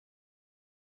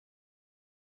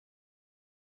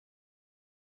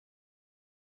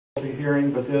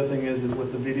hearing, but the other thing is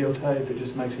with the videotape, it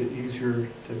just makes it easier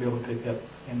to be able to pick up,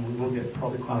 and we will get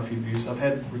probably quite a few views. I've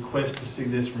had requests to see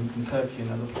this from Kentucky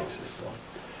and other places. So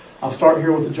I'll start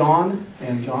here with John,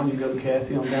 and John, you go to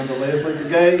Kathy, on down to Leslie, to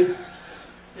Gabe,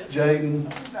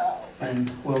 Jaden,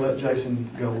 and we'll let Jason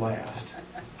go last.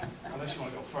 Unless you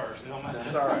want to go first. It don't matter.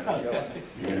 That's all right.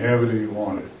 You can have it if you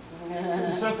want it.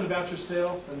 Just something about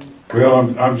yourself. And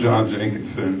Well, I'm John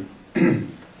Jenkinson.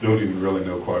 Don't even really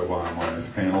know quite why I'm on this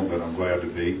panel, but I'm glad to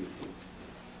be.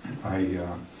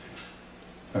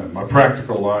 My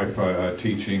practical life, I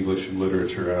teach English and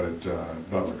literature out at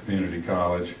Butler Community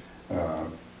College.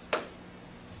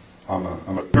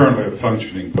 I'm currently a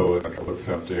functioning poet, like I looks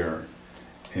out there,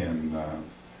 and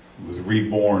was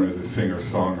reborn as a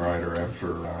singer-songwriter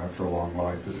after a long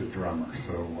life as a drummer.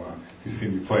 So if you see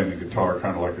me playing the guitar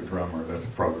kind of like a drummer, that's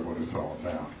probably what it's all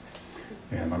about.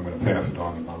 And I'm going to pass it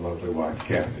on to my lovely wife,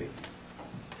 Kathy.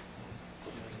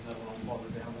 there's another one farther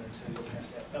down there too. You'll pass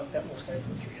that. No, that will stay for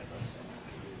the three of us.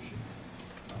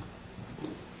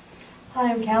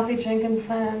 Hi, I'm Kathy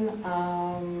Jenkinson.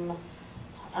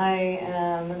 I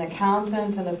am an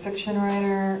accountant and a fiction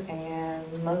writer, and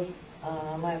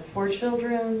I have 4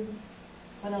 children.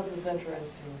 What else is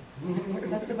interesting?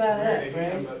 That's about it,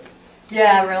 right?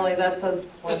 Yeah, really, that's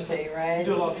plenty, right? You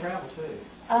do a lot of travel too.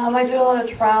 I do a lot of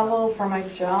travel for my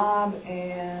job,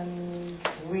 and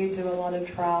we do a lot of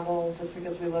travel just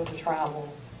because we love to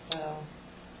travel. So,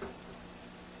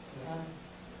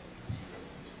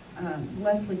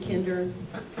 Leslie Kinder.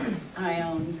 I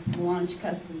own Launch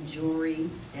Custom Jewelry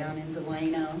down in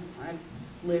Delano. I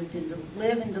live in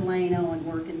Delano and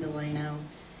work in Delano,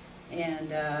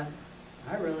 and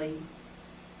I really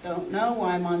don't know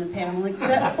why I'm on the panel,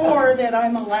 except for that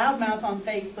I'm a loudmouth on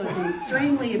Facebook and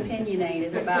extremely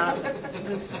opinionated about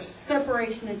the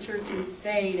separation of church and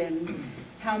state and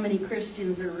how many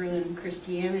Christians are ruining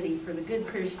Christianity for the good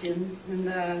Christians.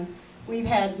 And we've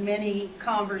had many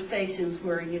conversations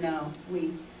where, you know,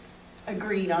 we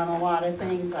agreed on a lot of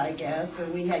things, I guess, or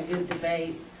we had good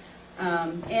debates.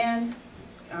 And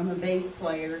I'm a bass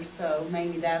player, so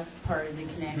maybe that's part of the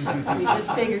connection. We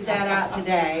just figured that out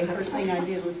today. First thing I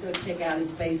did was go check out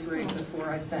his bass rig before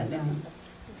I sat down.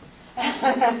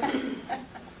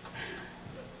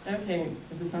 Okay,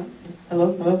 is this on?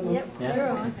 Hello, hello, hello? Yep, Yeah. you're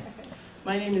on.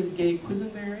 My name is Gabe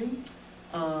Quisenberry.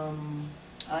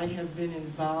 I have been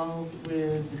involved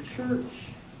with the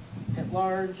church at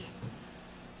large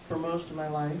for most of my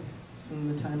life, from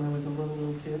the time I was a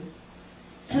little kid.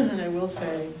 And I will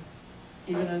say,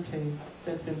 even on tape,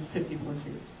 that's been 50 plus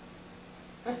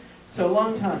years. So a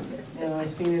long time. You know,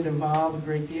 I've seen it evolve a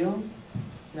great deal,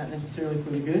 not necessarily for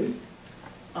the good.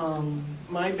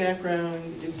 My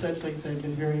background is such, like I said, I've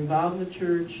been very involved in the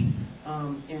church.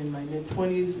 In my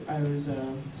mid-20s, I was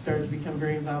started to become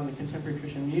very involved in the contemporary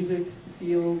Christian music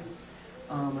field.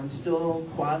 I'm still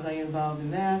quasi-involved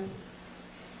in that.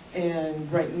 And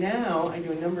right now, I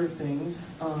do a number of things.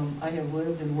 I have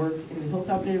lived and worked in the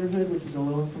Hilltop neighborhood, which is a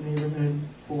low-income neighborhood,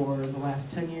 for the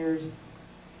last 10 years.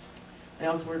 I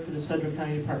also work for the Sedgwick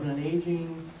County Department on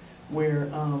Aging, where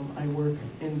I work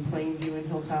in Plainview and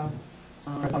Hilltop,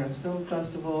 Progress Film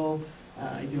Festival.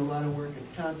 I do a lot of work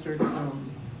at concerts,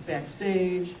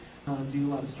 backstage, do a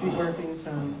lot of street marketing, so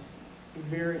I'm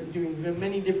doing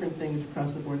many different things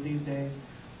across the board these days.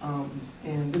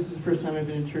 And this is the first time I've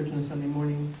been in church on a Sunday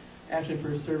morning, actually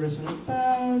for a service in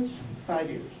about 5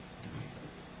 years.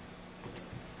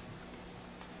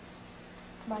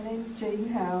 My name is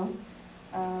Jaden Howe.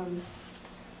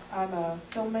 I'm a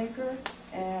filmmaker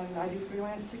and I do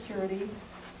freelance security,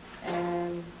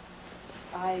 and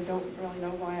I don't really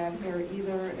know why I'm here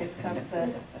either, except that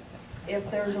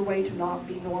if there's a way to not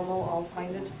be normal, I'll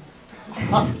find it.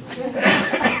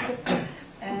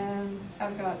 And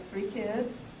I've got 3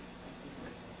 kids,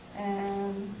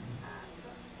 and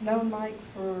known Mike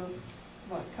for,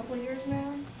 what, a couple of years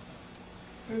now,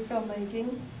 through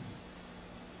filmmaking,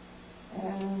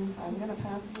 and I'm going to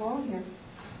pass it along here.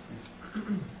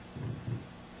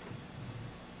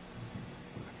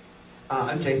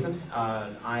 I'm Jason.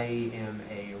 I am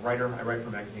a writer. I write for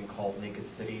a magazine called Naked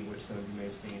City, which some of you may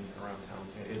have seen around town.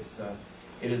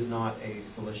 It is not a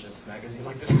salacious magazine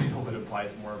like this title would imply.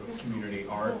 It's more of a community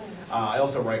art. I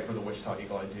also write for the Wichita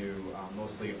Eagle. I do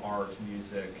mostly art,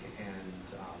 music, and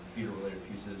theater-related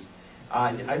pieces.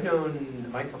 I've known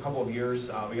Mike for a couple of years.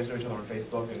 We got to know each other on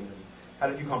Facebook and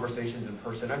had a few conversations in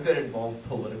person. I've been involved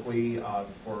politically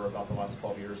for about the last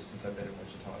 12 years since I've been in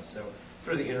Wichita. So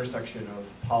sort of the intersection of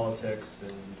politics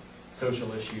and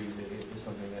social issues is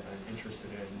something that I'm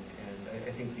interested in, and I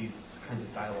think these kinds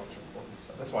of dialogues are important.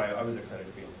 So that's why I was excited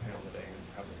to be on the panel today and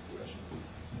have this discussion.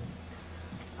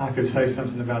 I could say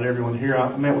something about everyone here.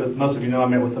 I met with, most of you know, I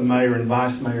met with the mayor and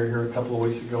vice mayor here a couple of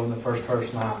weeks ago, and the first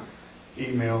person I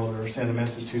emailed or sent a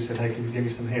message to said, hey, can you give me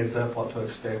some heads up what to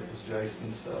expect was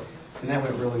Jason. So, and that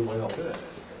went really well. Good.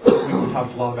 We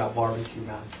talked a lot about barbecue,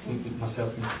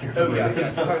 myself and here. Oh, yeah,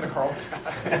 talking to Carl.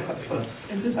 So,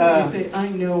 And just let me say, I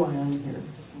know I am here,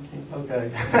 just in case.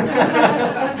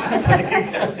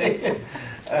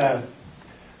 okay.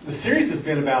 The series has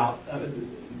been about,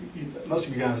 most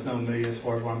of you guys know me as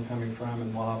far as where I'm coming from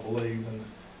and what I believe, and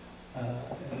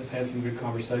I've had some good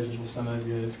conversations with some of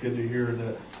you. It's good to hear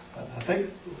that. I think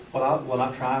what I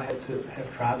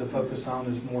have tried to focus on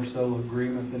is more so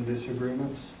agreement than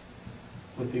disagreements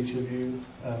with each of you,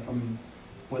 from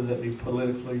whether that be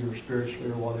politically or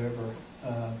spiritually or whatever.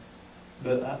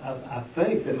 But I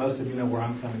think that most of you know where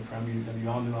I'm coming from. You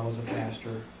all knew I was a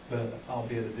pastor, but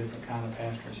albeit a different kind of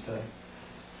pastor and stuff.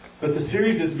 But the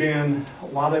series has been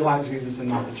why they like Jesus and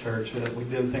not the church. We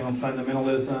did a thing on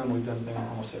fundamentalism. We've done a thing on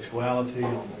homosexuality,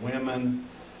 on the women,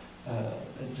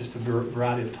 just a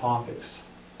variety of topics.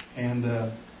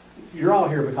 And you're all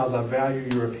here because I value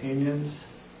your opinions,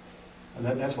 and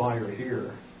that's why you're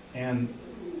here. And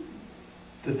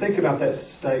to think about that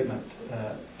statement,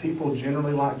 people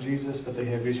generally like Jesus, but they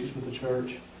have issues with the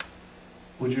church.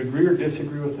 Would you agree or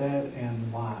disagree with that,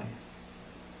 and why?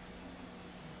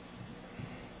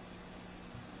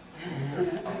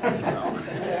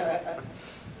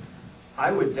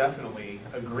 I would definitely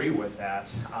agree with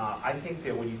that. I think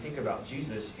that when you think about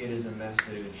Jesus, it is a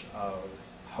message of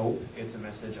hope. It's a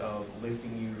message of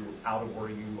lifting you out of where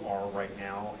you are right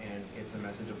now, and it's a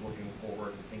message of looking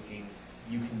forward and thinking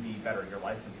you can be better, your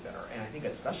life can be better. And I think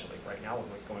especially right now with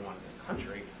what's going on in this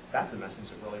country, that's a message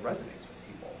that really resonates with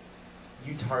people.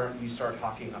 You start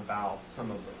talking about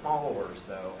some of the followers,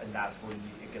 though, and that's where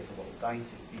it gets a little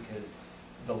dicey, because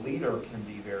the leader can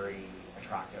be very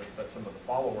attractive, but some of the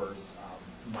followers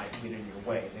might get in your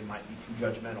way. They might be too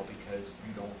judgmental because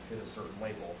you don't fit a certain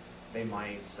label. They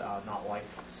might not like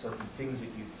certain things that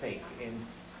you think, and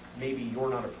maybe you're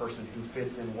not a person who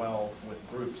fits in well with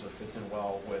groups or fits in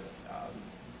well with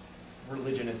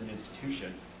religion as an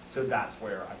institution. So that's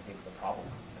where I think the problem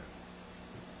comes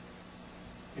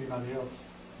in. Anybody else?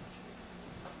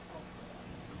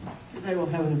 I will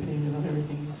have an opinion on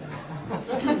everything you say.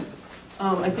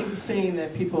 I think saying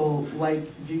that people like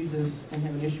Jesus and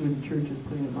have an issue with the church is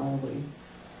putting it mildly.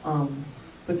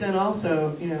 But then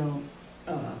also,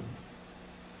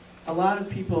 a lot of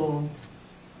people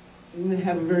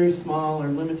have a very small or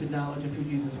limited knowledge of who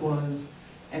Jesus was,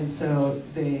 and so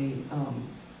they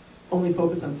only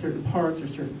focus on certain parts or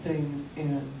certain things,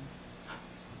 and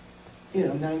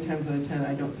 9 times out of 10,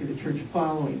 I don't see the church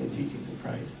following the teachings of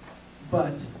Christ.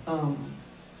 But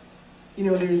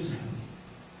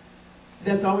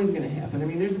that's always going to happen. I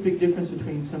mean, there's a big difference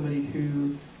between somebody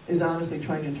who is honestly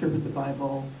trying to interpret the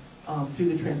Bible through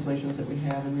the translations that we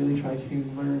have and really try to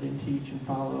learn and teach and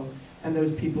follow, and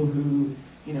those people who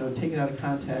take it out of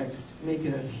context, make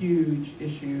it a huge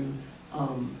issue,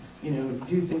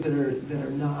 do things that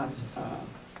are not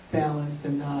balanced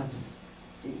and not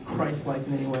Christ-like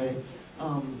in any way.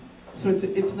 So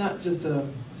it's not just a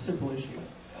simple issue,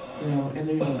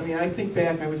 And I think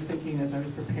back. I was thinking as I was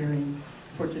preparing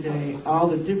for today, all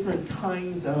the different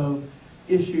kinds of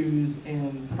issues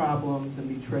and problems and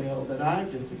betrayal that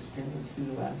I've just experienced through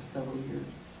the last several years,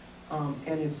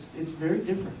 and it's very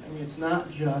different. I mean, it's not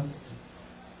just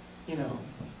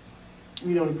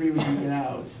we don't agree with you, get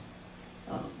out.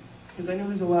 Because I know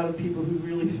there's a lot of people who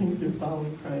really think they're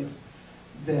following Christ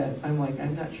that I'm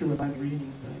not sure what I'm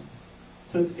reading.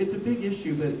 So it's a big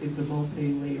issue, but it's a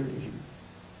multi-layered issue.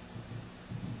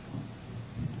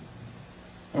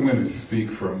 I'm going to speak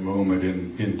for a moment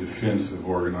in defense of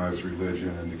organized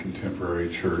religion and the contemporary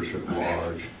church at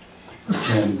large.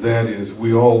 And that is,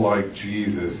 we all like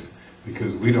Jesus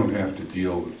because we don't have to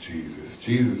deal with Jesus.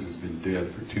 Jesus has been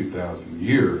dead for 2,000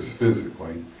 years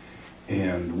physically,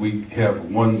 and we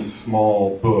have one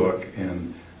small book,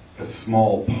 and a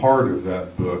small part of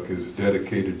that book is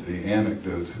dedicated to the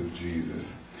anecdotes of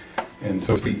Jesus. And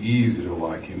so it's pretty easy to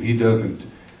like him. He doesn't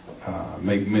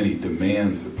make many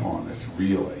demands upon us,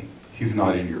 really. He's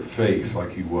not in your face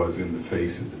like he was in the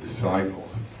face of the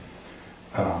disciples.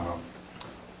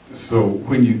 So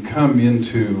when you come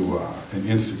into an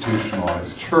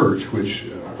institutionalized church, which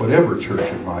whatever church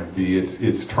it might be,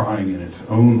 it's trying in its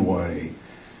own way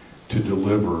to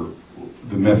deliver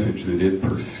the message that it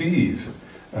perceives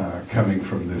coming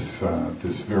from this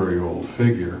very old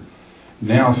figure.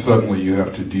 Now suddenly you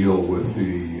have to deal with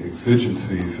the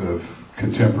exigencies of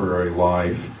contemporary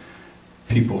life,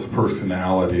 people's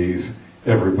personalities,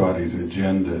 everybody's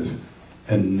agendas,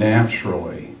 and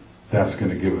naturally that's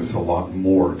going to give us a lot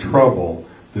more trouble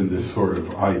than this sort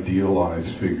of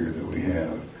idealized figure that we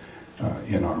have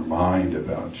in our mind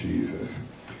about Jesus.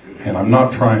 And I'm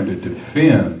not trying to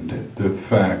defend the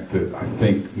fact that I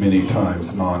think many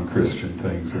times non-Christian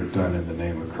things are done in the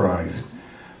name of Christ,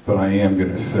 but I am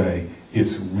going to say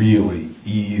it's really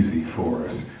easy for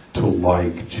us to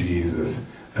like Jesus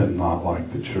and not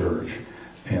like the church.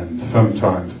 And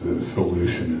sometimes the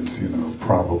solution is,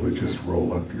 probably just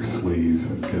roll up your sleeves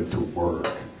and get to work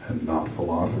and not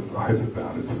philosophize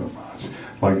about it so much.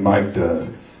 Like Mike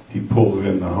does. He pulls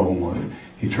in the homeless.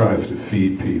 He tries to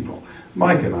feed people.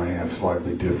 Mike and I have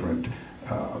slightly different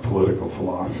political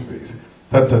philosophies.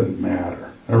 That doesn't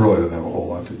matter. That really doesn't have a whole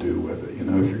lot to do with it.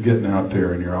 If you're getting out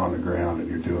there and you're on the ground and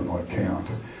you're doing what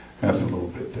counts, that's a little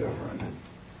bit different.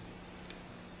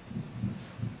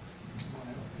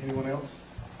 Anyone else?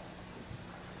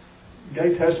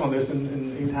 Gay touched on this,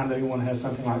 and anytime that anyone has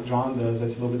something like John does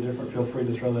that's a little bit different, feel free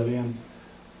to throw that in.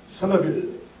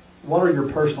 What are your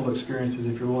personal experiences,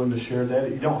 if you're willing to share that?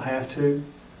 You don't have to,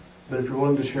 but if you're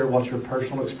willing to share what your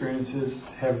personal experiences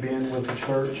have been with the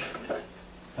church,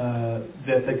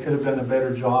 that they could have done a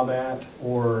better job at,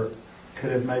 or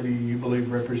could have maybe, you believe,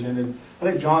 represented. I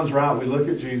think John's right. We look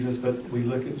at Jesus, but we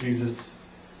look at Jesus,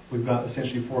 we've got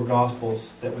essentially 4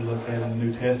 Gospels that we look at in the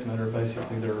New Testament, or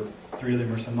basically 3 of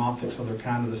them are synoptic, so they're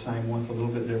kind of the same. One's a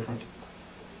little bit different.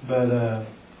 But,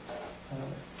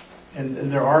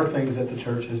 and there are things that the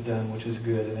church has done, which is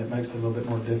good, and it makes it a little bit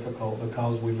more difficult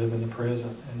because we live in the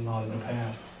present and not in the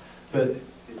past. But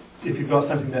if you've got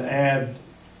something to add,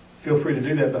 feel free to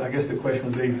do that. But I guess the question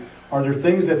would be, are there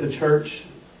things that the church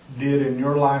did in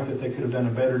your life that they could have done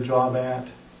a better job at?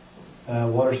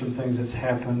 What are some things that's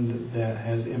happened that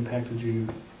has impacted you?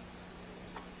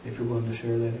 If you're willing to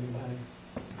share that, anybody?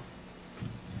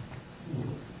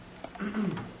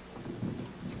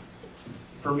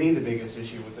 For me, the biggest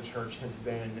issue with the church has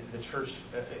been the church,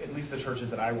 at least the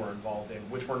churches that I were involved in,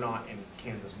 which were not in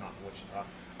Kansas, not in Wichita,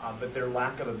 but their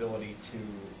lack of ability to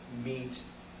meet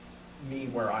me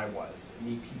where I was,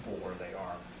 meet people where they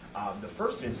are. The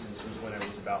first instance was when I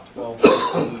was about 12,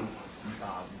 13.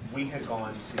 We had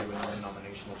gone to a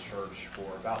non-denominational church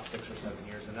for about 6 or 7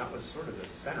 years, and that was sort of the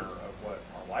center of what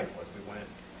our life was. We went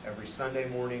every Sunday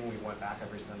morning, we went back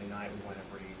every Sunday night, we went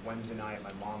every Wednesday night.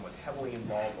 My mom was heavily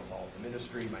involved with all of the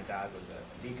ministry. My dad was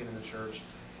a deacon in the church.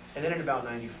 And then in about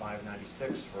 95,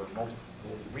 96, for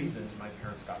multiple reasons, my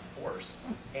parents got divorced.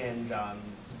 And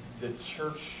the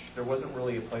church, there wasn't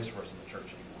really a place for us in the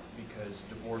church anymore, because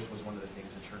divorce was one of the things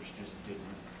the church just didn't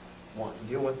want to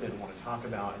deal with, didn't want to talk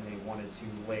about, and they wanted to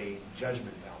lay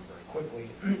judgment down very quickly.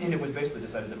 And it was basically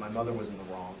decided that my mother was in the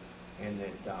wrong and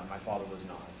that my father was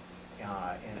not.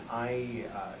 And I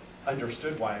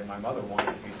understood why my mother wanted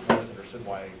to be divorced, understood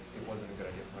why it wasn't a good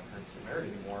idea for my parents to get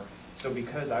married anymore. So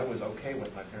because I was okay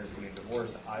with my parents getting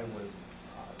divorced, I was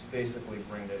basically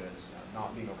branded as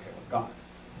not being okay with God.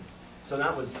 So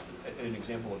that was an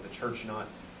example of the church not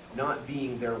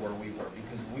being there where we were,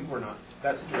 because we were not,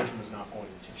 that situation was not going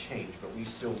to change, but we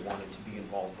still wanted to be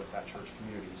involved with that church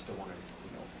community. We still wanted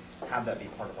to, have that be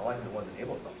part of our life, and it wasn't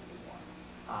able to be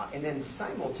anymore. And then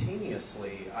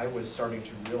simultaneously, I was starting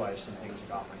to realize some things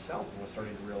about myself, and was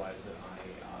starting to realize that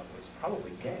I was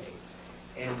probably gay.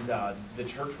 And the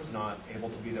church was not able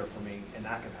to be there for me in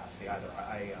that capacity either.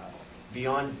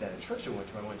 Beyond the church I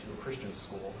went to a Christian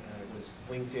school, and it was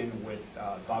linked in with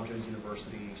Bob Jones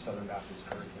University, Southern Baptist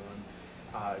curriculum.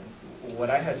 What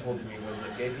I had told me was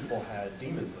that gay people had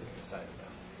demons living inside of them.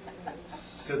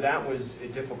 So that was a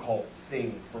difficult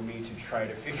thing for me to try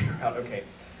to figure out, okay,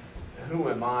 who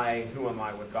am I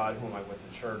with God, who am I with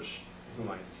the church, who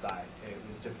am I inside? It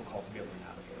was difficult to be able to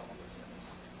navigate all those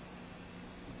things.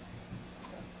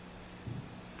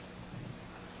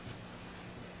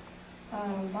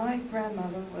 My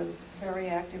grandmother was very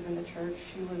active in the church.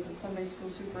 She was a Sunday school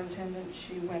superintendent.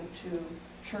 She went to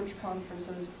church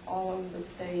conferences all over the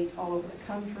state, all over the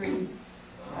country.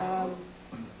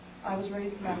 I was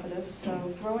raised Methodist,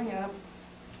 so growing up,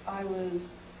 I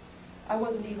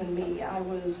wasn't even me. I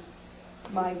was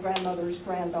my grandmother's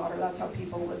granddaughter. That's how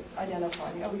people would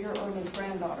identify me. Oh, you're Irma's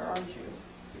granddaughter, aren't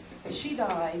you? She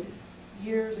died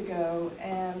years ago,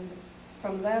 and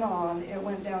from then on, it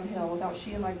went downhill without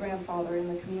she and my grandfather in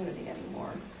the community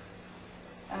anymore.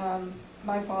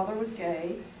 My father was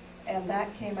gay, and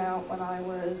that came out when I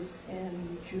was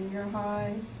in junior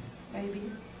high, maybe.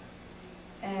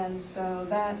 And so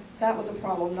that was a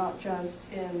problem, not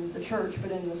just in the church,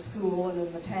 but in the school and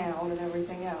in the town and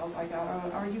everything else. I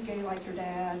got, are you gay like your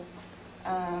dad?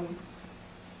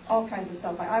 All kinds of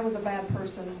stuff. I was a bad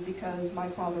person because my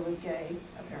father was gay,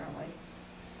 apparently.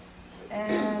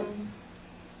 And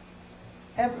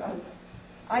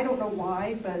I don't know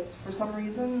why, but for some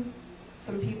reason,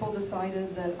 some people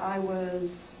decided that I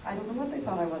don't know what they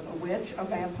thought I was, a witch, a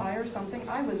vampire, something.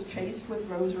 I was chased with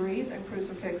rosaries and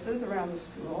crucifixes around the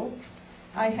school.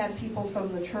 I had people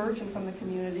from the church and from the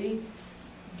community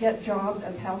get jobs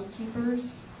as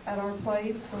housekeepers at our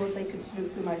place so that they could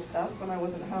snoop through my stuff when I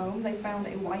wasn't home. They found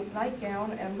a white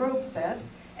nightgown and robe set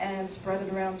and spread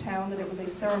it around town that it was a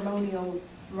ceremonial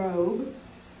robe.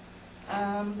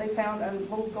 They found a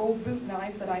little gold boot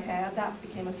knife that I had. That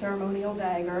became a ceremonial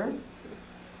dagger.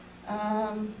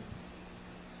 And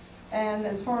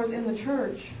as far as in the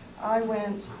church, our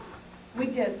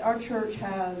church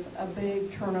has a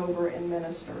big turnover in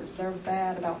ministers. They're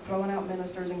bad about throwing out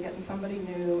ministers and getting somebody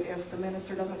new if the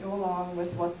minister doesn't go along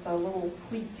with what the little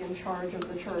clique in charge of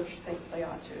the church thinks they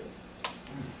ought to.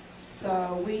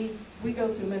 So we go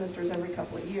through ministers every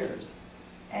couple of years.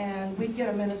 And we'd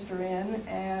get a minister in,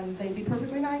 and they'd be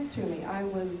perfectly nice to me. I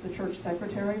was the church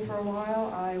secretary for a while.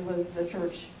 I was the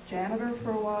church janitor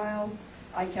for a while.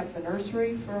 I kept the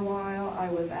nursery for a while. I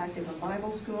was active in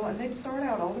Bible school. And they'd start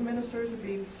out, all the ministers would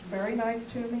be very nice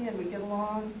to me, and we'd get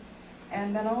along.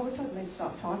 And then all of a sudden, they'd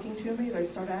stop talking to me. They'd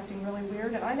start acting really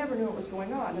weird, and I never knew what was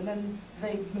going on. And then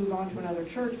they'd move on to another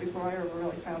church before I ever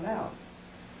really found out.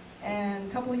 And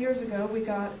a couple of years ago, we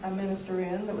got a minister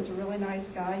in that was a really nice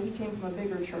guy. He came from a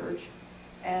bigger church,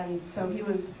 and so he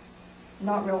was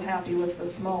not real happy with the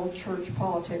small church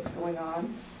politics going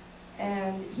on.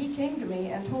 And he came to me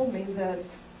and told me that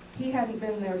he hadn't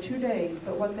been there 2 days,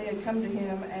 but what they had come to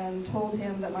him and told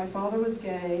him that my father was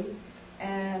gay,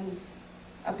 and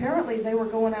apparently they were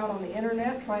going out on the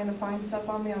internet trying to find stuff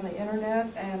on me on the internet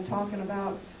and talking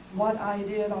about what I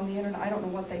did on the internet. I don't know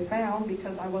what they found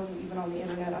because I wasn't even on the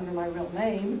internet under my real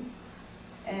name.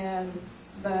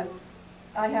 But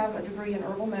I have a degree in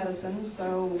herbal medicine,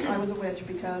 so I was a witch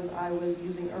because I was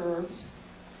using herbs.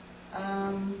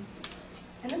 And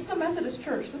this is a Methodist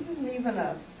church. This isn't even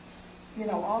a,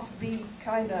 offbeat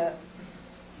kind of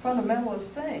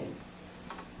fundamentalist thing.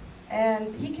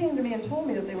 And he came to me and told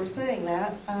me that they were saying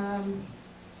that.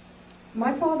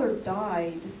 My father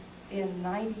died in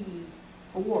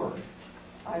 94,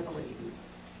 I believe.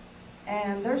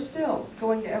 And they're still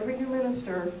going to every new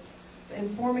minister,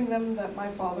 informing them that my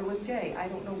father was gay. I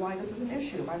don't know why this is an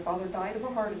issue. My father died of a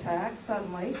heart attack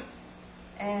suddenly,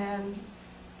 and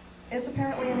it's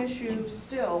apparently an issue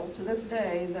still to this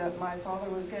day that my father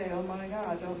was gay. Oh my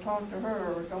God, don't talk to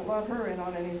her, or don't let her in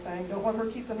on anything. Don't let her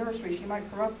keep the nursery. She might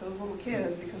corrupt those little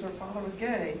kids because her father was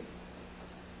gay.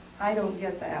 I don't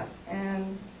get that.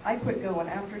 And I quit going.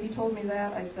 After he told me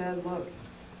that, I said, look,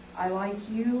 I like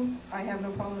you. I have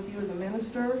no problem with you as a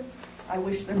minister. I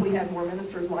wish that we had more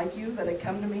ministers like you that had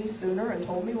come to me sooner and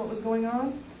told me what was going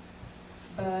on.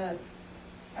 But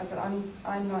I said,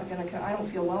 I'm not going to, I don't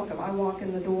feel welcome. I walk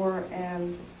in the door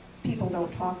and people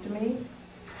don't talk to me.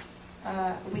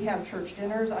 We have church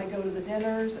dinners. I go to the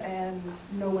dinners and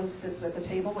no one sits at the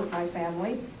table with my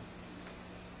family.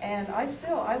 And I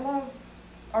love,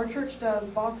 our church does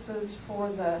boxes for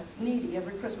the needy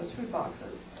every Christmas, food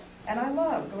boxes. And I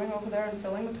love going over there and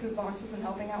filling the food boxes and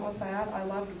helping out with that. I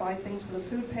love to buy things for the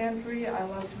food pantry. I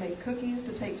love to make cookies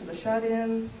to take to the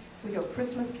shut-ins. We go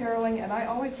Christmas caroling, and I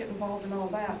always get involved in all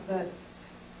that, but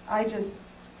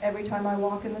every time I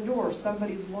walk in the door,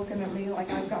 somebody's looking at me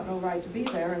like I've got no right to be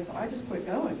there, and so I just quit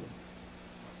going.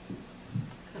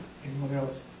 Anyone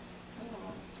else?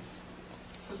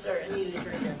 Sorry, I needed a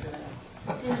drink after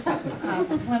that.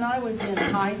 When I was in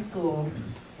high school,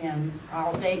 and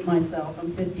I'll date myself,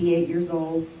 I'm 58 years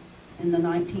old, in the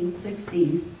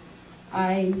 1960s,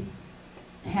 I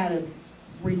had a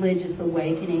religious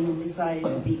awakening and decided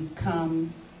to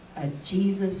become a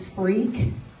Jesus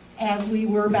freak, as we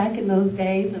were back in those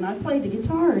days, and I played the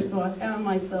guitar, so I found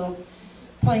myself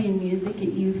playing music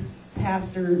at youth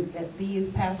pastor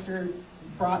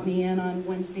brought me in on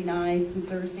Wednesday nights and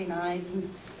Thursday nights and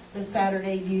the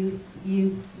Saturday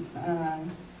youth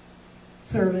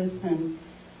service, and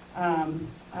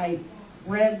I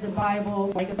read the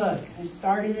Bible like a book. I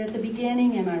started at the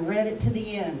beginning and I read it to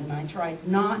the end, and I tried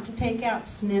not to take out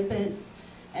snippets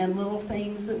and little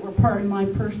things that were part of my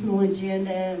personal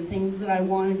agenda and things that I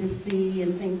wanted to see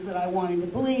and things that I wanted to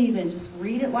believe, and just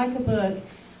read it like a book.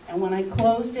 And when I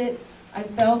closed it, I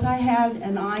felt I had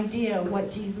an idea of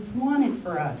what Jesus wanted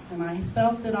for us, and I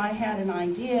felt that I had an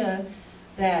idea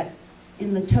that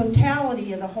in the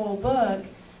totality of the whole book,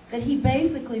 that he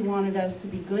basically wanted us to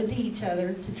be good to each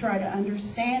other, to try to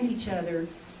understand each other,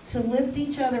 to lift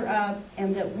each other up,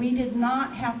 and that we did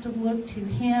not have to look to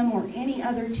him or any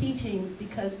other teachings,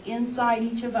 because inside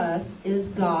each of us is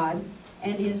God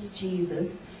and is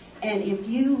Jesus. And if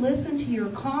you listen to your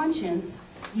conscience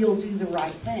you'll do the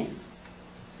right thing.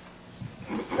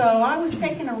 So I was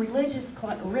taking a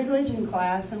religion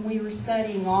class, and we were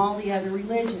studying all the other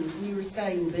religions. We were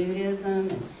studying Buddhism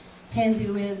and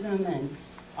Hinduism and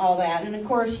all that. And of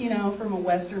course, you know, from a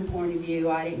Western point of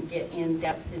view, I didn't get in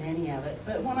depth in any of it.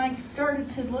 But when I started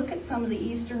to look at some of the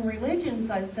Eastern religions,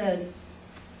 I said,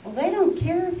 well, they don't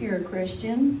care if you're a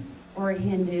Christian or a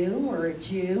Hindu or a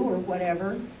Jew or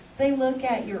whatever. They look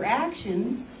at your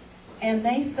actions and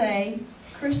they say,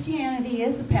 Christianity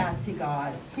is a path to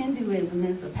God. Hinduism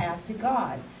is a path to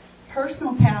God.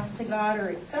 Personal paths to God are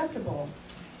acceptable.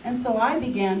 And so I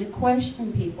began to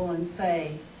question people and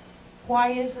say, why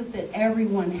is it that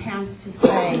everyone has to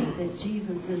say that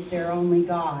Jesus is their only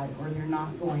God or they're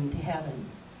not going to heaven?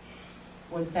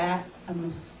 Was that a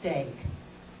mistake?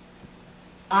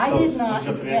 I did not.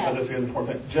 Jumping in, because that's the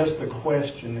important thing. Just the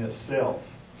question itself.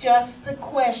 Just the Was a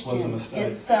question mistake.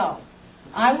 itself.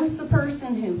 I was the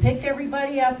person who picked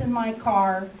everybody up in my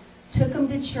car, took them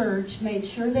to church, made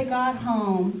sure they got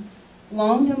home,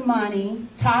 loaned them money,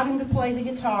 taught them to play the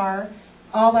guitar,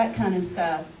 all that kind of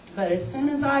stuff. But as soon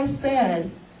as I said,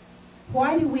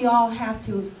 why do we all have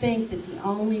to think that the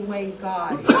only way to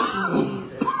God is through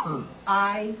Jesus?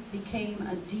 I became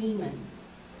a demon.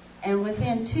 And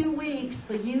within 2 weeks,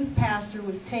 the youth pastor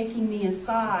was taking me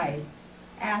aside,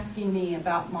 asking me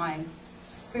about my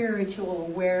spiritual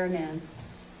awareness,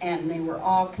 and they were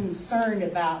all concerned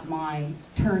about my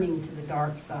turning to the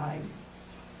dark side.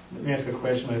 Let me ask a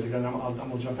question, Leslie, and I'm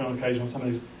going to jump in on occasion on some of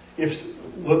these.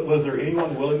 Was there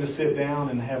anyone willing to sit down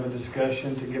and have a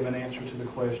discussion to give an answer to the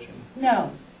question?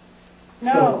 No.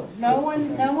 So- No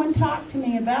one talked to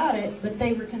me about it, but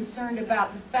they were concerned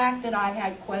about the fact that I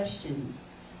had questions.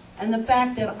 And the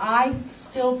fact that I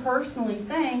still personally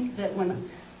think that when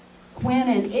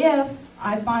and if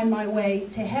I find my way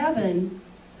to heaven,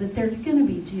 that there's going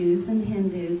to be Jews and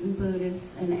Hindus and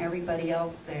Buddhists and everybody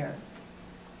else there.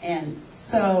 And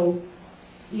so,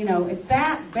 you know, if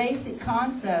that basic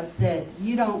concept that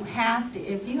you don't have to,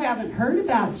 if you haven't heard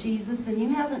about Jesus and you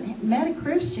haven't met a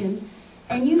Christian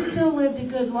and you still lived a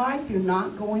good life, you're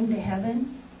not going to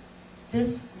heaven,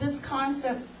 this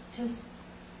concept just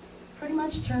pretty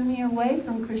much turned me away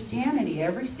from Christianity.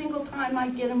 Every single time I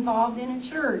get involved in a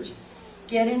church,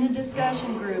 get in a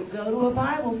discussion group, go to a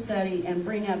Bible study, and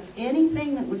bring up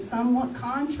anything that was somewhat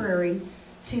contrary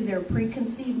to their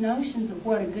preconceived notions of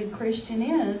what a good Christian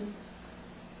is,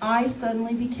 I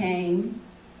suddenly became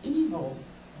evil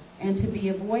and to be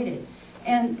avoided.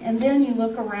 And then you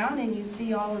look around and you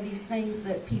see all of these things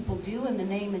that people do in the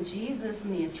name of Jesus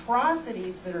and the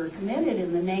atrocities that are committed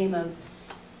in the name of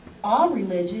all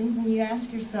religions, and you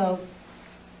ask yourself,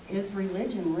 is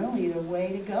religion really the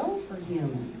way to go for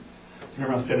humans?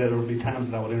 Remember I said that there would be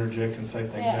times that I would interject and say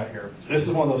things Yeah. out here. So this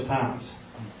is one of those times.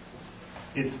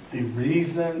 It's the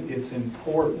reason it's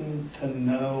important to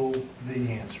know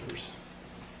the answers.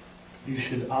 You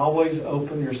should always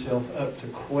open yourself up to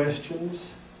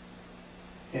questions,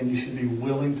 and you should be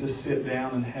willing to sit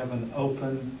down and have an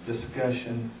open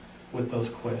discussion with those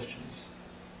questions.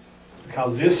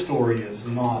 Because this story is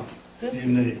not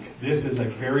unique. This is a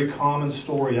very common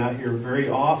story I hear very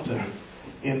often,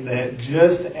 in that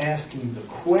just asking the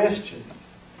question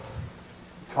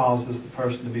causes the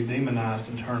person to be demonized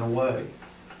and turn away.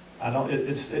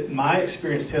 My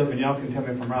experience tells me, and y'all can tell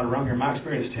me if I'm right or wrong here, my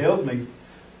experience tells me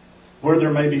where there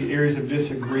may be areas of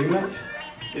disagreement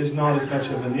is not as much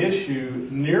of an issue,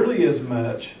 nearly as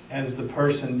much as the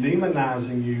person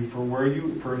demonizing you for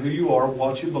who you are,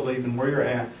 what you believe, and where you're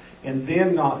at, and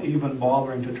then not even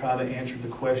bothering to try to answer the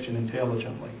question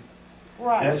intelligently.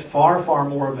 Right. That's far, far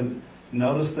more of an,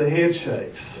 notice the head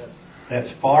shakes. That's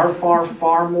far, far,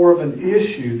 far more of an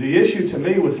issue. The issue to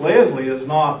me with Leslie is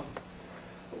not,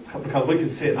 because we can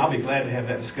sit, and I'll be glad to have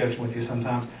that discussion with you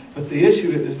sometime, but the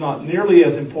issue is not nearly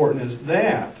as important as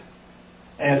that,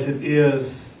 as it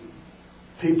is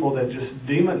people that just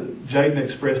Jaden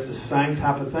expressed the same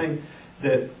type of thing,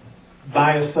 that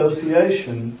by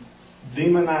association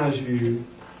demonize you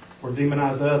or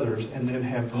demonize others and then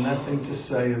have nothing to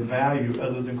say of value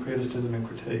other than criticism and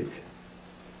critique.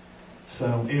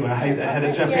 So anyway, I had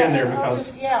to jump in there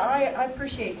because... I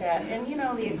appreciate that. And you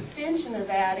know, the extension of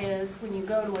that is when you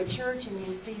go to a church and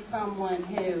you see someone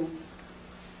who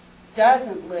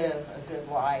doesn't live a good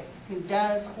life, who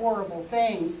does horrible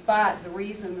things, but the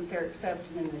reason that they're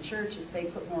accepted in the church is they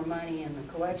put more money in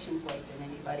the collection plate than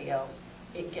anybody else.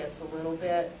 It gets a little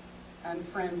bit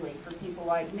unfriendly for people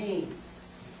like me.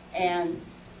 And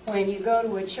when you go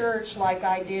to a church like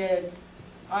I did,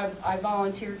 I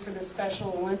volunteered for the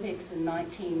Special Olympics in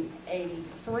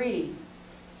 1983,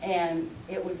 And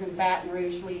it was in Baton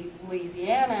Rouge,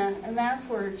 Louisiana, and that's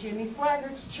where Jimmy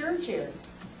Swaggart's church is.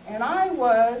 And I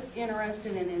was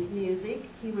interested in his music.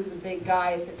 He was a big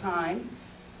guy at the time.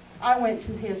 I went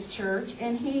to his church,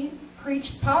 and he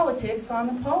preached politics on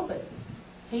the pulpit.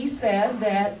 He said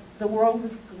that the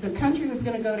country was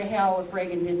going to go to hell if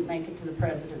Reagan didn't make it to the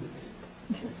presidency.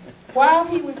 While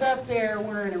he was up there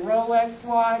wearing a Rolex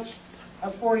watch, a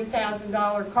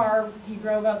 $40,000 car, he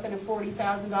drove up in a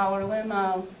 $40,000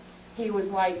 limo. He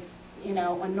was like, you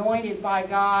know, anointed by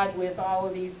God with all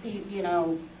of these people, you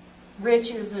know,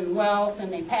 riches and wealth,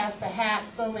 and they passed the hat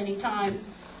so many times.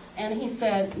 And he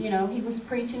said, you know, he was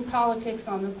preaching politics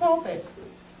on the pulpit.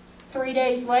 3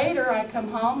 days later, I come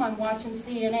home, I'm watching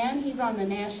CNN, he's on the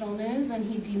national news,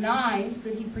 and he denies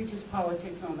that he preaches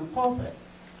politics on the pulpit.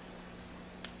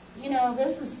 You know,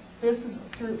 this is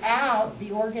throughout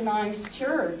the organized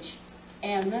church,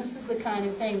 and this is the kind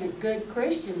of thing that good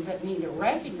Christians that need to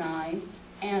recognize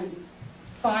and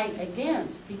fight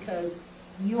against, because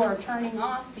you are turning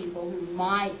off people who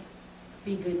might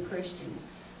be good Christians,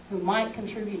 who might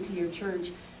contribute to your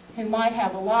church, who might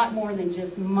have a lot more than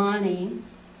just money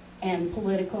and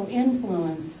political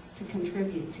influence to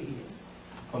contribute to you.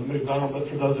 I'll move on, but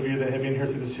for those of you that have been here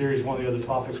through the series, one of the other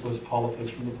topics was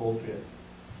politics from the pulpit,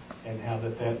 and how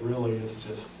that really is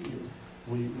just,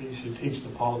 we should teach the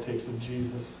politics of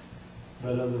Jesus.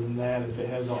 But other than that, if it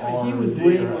has an R He or a was D,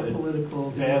 way or more if political.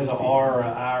 it has an R or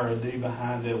an I or a D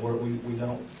behind it, where we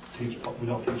don't teach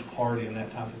party and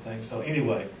that type of thing. So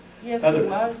anyway, Yes, he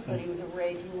was, but he was a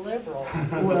raging liberal.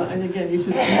 Well, and again, you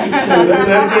should.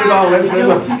 let's move on. Let's move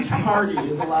on. Don't teach party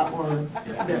is a lot more,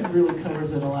 that really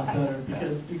covers it a lot better,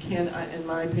 because you can't, in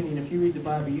my opinion, if you read the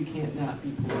Bible, you can't not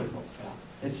be political.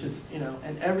 It's just, you know,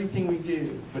 and everything we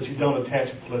do. But you don't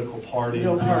attach a political party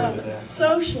No to party. that.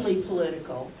 Socially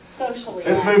political. Socially.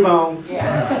 Let's move on.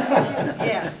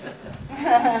 Yes.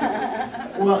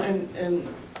 Yes. Well, and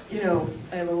you know,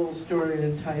 I have a little story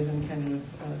that ties in kind of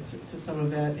to some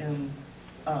of that, and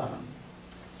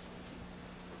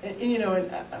you know,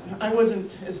 and I wasn't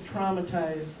as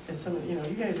traumatized as some of, you know,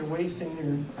 you guys are way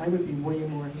senior. I would be way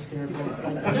more hysterical.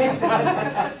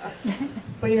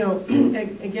 But you know,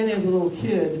 again, as a little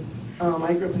kid,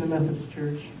 I grew up in the Methodist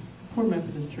church. Poor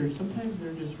Methodist church. Sometimes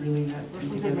they're just really not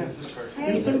too good.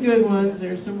 There's some good ones.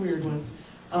 There's some weird ones.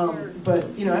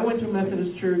 But you know, I went to a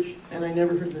Methodist church, and I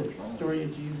never heard the story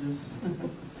of Jesus. In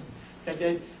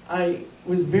fact, I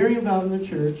was very involved in the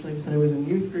church. Like I said, I was in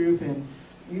youth group and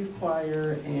youth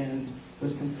choir, and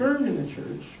was confirmed in the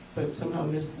church, but somehow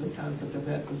missed the concept of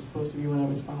that was supposed to be when I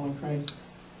was following Christ.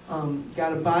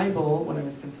 Got a Bible when I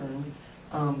was confirmed.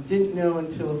 Didn't know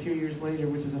until a few years later,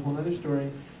 which is a whole other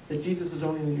story, that Jesus is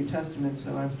only in the New Testament,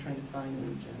 so I was trying to find him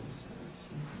in Genesis.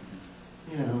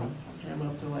 You know, I'm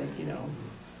up to, like, you know,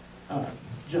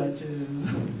 Judges.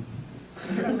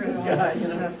 This guy,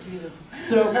 you know.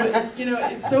 So, but, you know,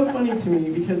 it's so funny to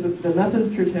me, because the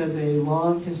Methodist Church has a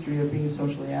long history of being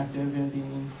socially active and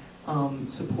being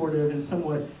supportive, and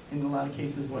somewhat, in a lot of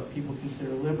cases, what people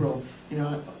consider liberal. You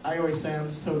know, I always say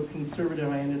I'm so conservative,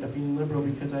 I ended up being liberal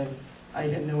because I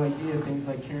had no idea things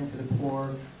like caring for the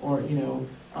poor, or, you know,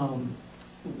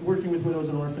 working with widows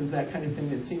and orphans, that kind of thing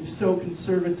that seemed so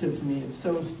conservative to me and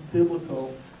so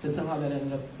biblical that somehow that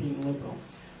ended up being liberal.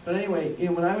 But anyway, you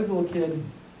know, when I was a little kid,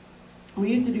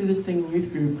 we used to do this thing in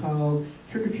youth group called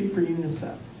Trick or Treat for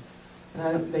UNICEF.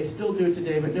 And they still do it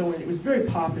today, but no, it was very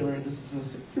popular. This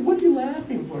is what are you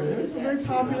laughing for? It was a very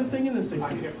popular thing in the 60s.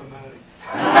 I kept the money.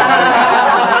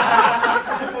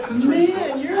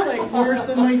 Man, you're like worse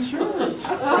than my church.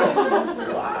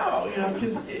 Wow, you know,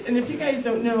 and if you guys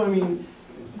don't know, I mean,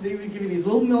 they would give you these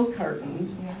little milk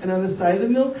cartons, and on the side of the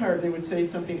milk carton, they would say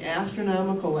something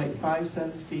astronomical like 5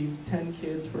 cents feeds 10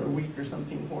 kids for a week or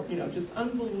something, you know, just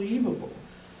unbelievable.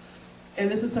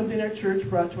 And this is something our church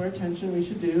brought to our attention we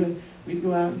should do, and we'd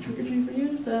go out and trick or treat for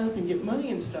UNICEF and get money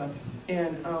and stuff.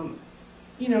 And,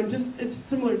 you know, just, it's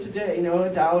similar today, you know,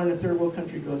 $1 in a third world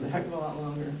country goes a heck of a lot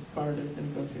longer, farther than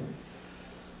it goes here.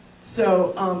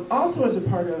 So, also as a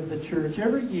part of the church,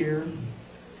 every year,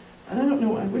 and I don't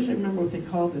know, I wish I remember what they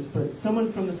called this, but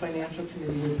someone from the financial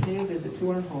committee would pay a visit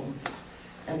to our home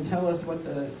and tell us what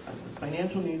the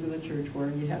financial needs of the church were,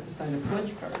 and you'd have to sign a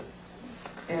pledge card.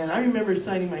 And I remember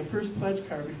signing my first pledge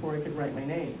card before I could write my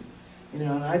name. You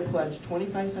know, and I pledged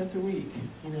 25 cents a week,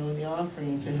 you know, in the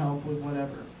offering to help with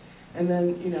whatever. And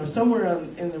then, you know, somewhere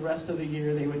in the rest of the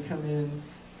year, they would come in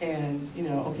and, you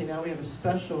know, okay, now we have a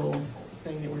special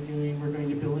thing that we're doing. We're going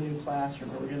to build a new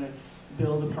classroom, or we're going to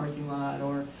build a parking lot,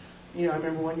 or, you know, I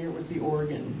remember one year it was the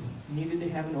organ. You needed to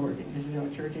have an organ, because, you know, a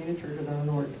church ain't a church without an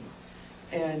organ.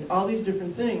 and all these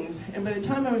different things. And by the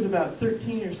time I was about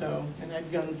 13 or so, and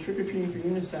I'd gone trick-or-treating for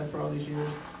UNICEF for all these years,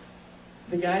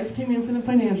 the guys came in from the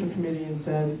financial committee and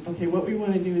said, okay, what we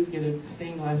want to do is get a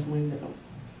stained glass window.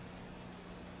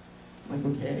 I'm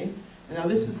like, okay. And now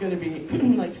this is going to be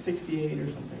like 68 or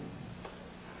something.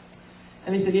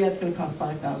 And they said, yeah, it's going to cost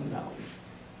 $5,000.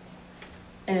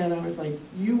 And I was like,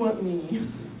 you want me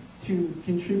to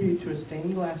contribute to a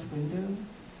stained glass window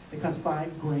that costs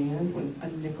 $5,000 when a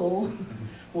nickel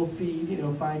will feed,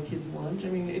 5 kids lunch? I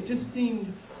mean, it just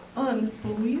seemed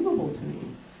unbelievable to me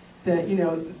that,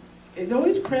 it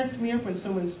always cracks me up when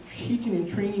someone's teaching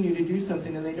and training you to do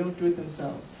something and they don't do it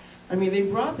themselves. I mean, they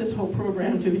brought this whole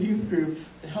program to the youth group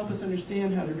to help us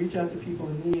understand how to reach out to people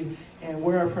in need and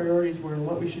where our priorities were and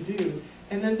what we should do,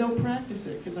 and then don't practice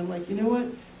it, because I'm like, you know what?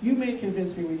 You may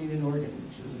convince me we need an organ,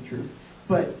 which isn't true,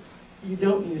 but you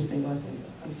don't need a stained glass window.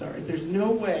 I'm sorry. There's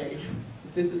no way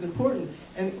that this is important.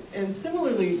 And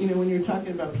similarly, when you're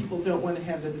talking about people don't want to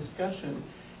have the discussion,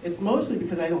 it's mostly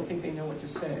because I don't think they know what to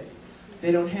say.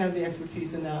 They don't have the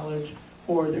expertise and knowledge,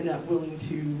 or they're not willing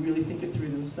to really think it through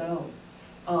themselves.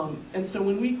 And so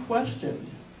when we questioned,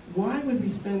 why would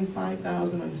we spend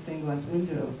 $5,000 on a stained glass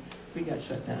window, we got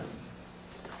shut down.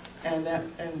 And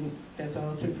that's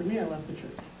all it took for me. I left the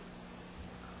church.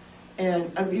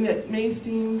 And I mean, that may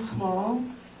seem small,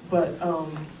 but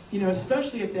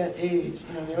especially at that age,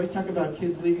 they always talk about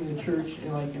kids leaving the church,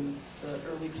 like in the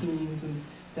early teens and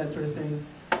that sort of thing.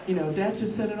 That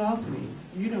just set it off to me.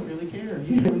 You don't really care.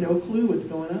 You have no clue what's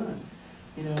going on.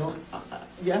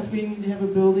 Yes, we need to have a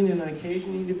building, and on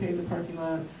occasion you need to pay the parking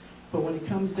lot, but when it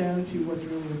comes down to what's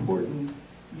really important,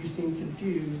 you seem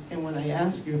confused, and when I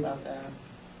ask you about that,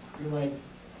 you're like,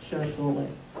 shut up, go away.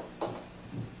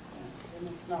 And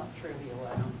it's not trivial,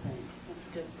 I don't think. It's a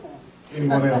good point.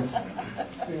 Anyone else?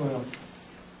 Anyone else?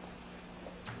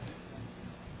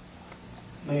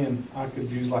 Man, I could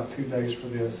use like 2 days for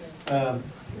this.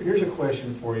 Here's a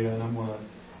question for you, and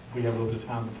we have a little bit of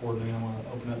time before then. I want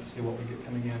to open up to see what we get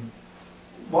coming in.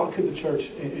 What could the church,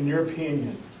 in your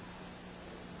opinion,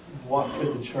 what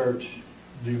could the church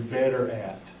do better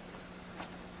at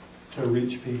to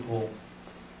reach people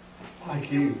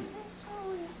like you?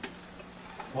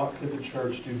 What could the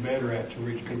church do better at to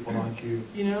reach people like you?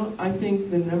 I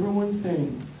think the number one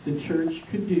thing the church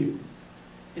could do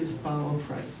is follow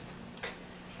Christ.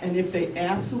 And if they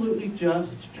absolutely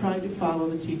just tried to follow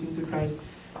the teachings of Christ,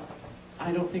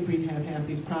 I don't think we'd have half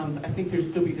these problems. I think there'd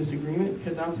still be disagreement,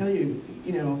 because I'll tell you,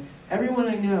 everyone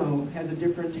I know has a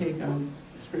different take on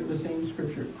the same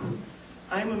scripture.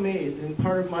 I'm amazed, and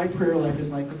part of my prayer life is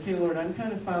like, okay, Lord, I'm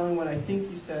kind of following what I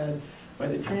think you said by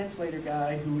the translator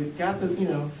guy who got the,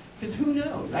 because who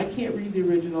knows? I can't read the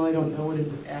original. I don't know what it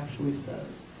actually says.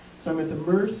 So I'm at the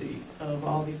mercy of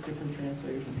all these different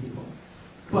translators and people.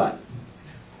 But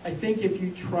I think if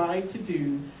you try to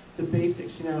do the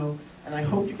basics, and I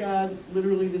hope to God,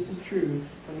 literally this is true,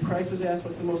 when Christ was asked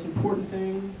what's the most important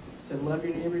thing, he said, love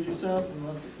your neighbors yourself and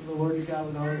love the Lord your God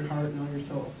with all your heart and all your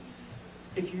soul.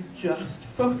 If you just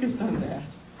focused on that,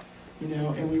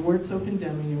 and we weren't so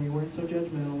condemning, and we weren't so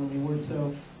judgmental, and we weren't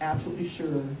so absolutely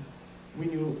sure, we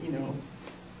knew,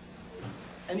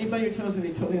 anybody who tells me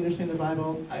they totally understand the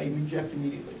Bible, I reject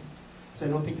immediately. So I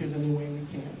don't think there's any way we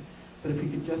can. But if we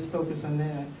could just focus on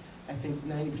that, I think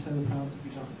 90% of the problems would be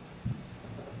gone.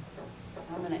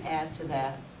 I'm going to add to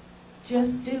that.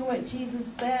 Just do what Jesus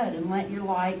said and let your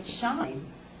light shine.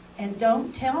 And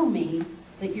don't tell me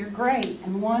that you're great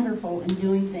and wonderful and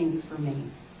doing things for me.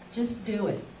 Just do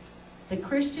it. The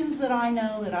Christians that I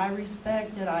know, that I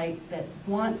respect, that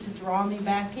want to draw me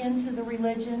back into the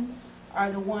religion are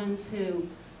the ones who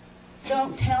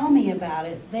don't tell me about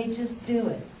it. They just do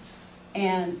it.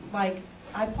 And like,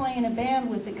 I play in a band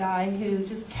with a guy who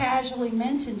just casually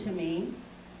mentioned to me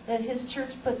that his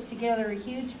church puts together a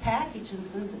huge package and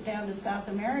sends it down to South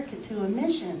America to a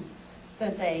mission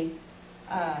that they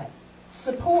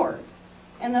support.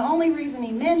 And the only reason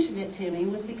he mentioned it to me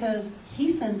was because he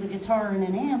sends a guitar and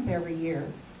an amp every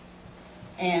year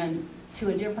and to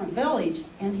a different village.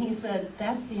 And he said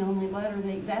that's the only letter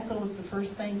that's almost the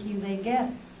first thank you they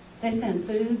get. They send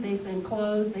food, they send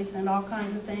clothes, they send all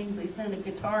kinds of things. They send a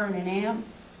guitar and an amp,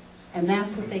 and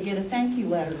that's what they get a thank you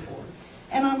letter for.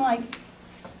 And I'm like,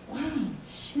 wow,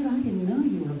 shit, I didn't know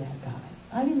you were that guy.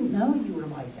 I didn't know you were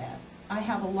like that. I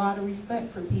have a lot of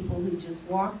respect for people who just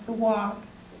walk the walk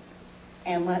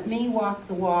and let me walk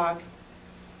the walk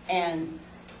and,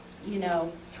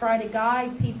 try to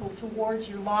guide people towards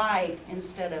your light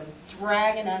instead of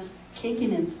dragging us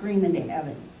kicking and screaming to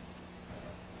heaven.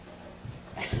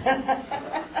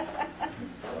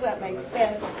 Does that make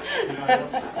sense?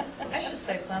 I should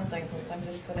say something since I'm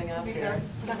just sitting up You here.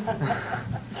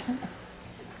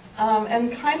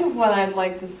 And kind of what I'd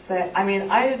like to say, I mean,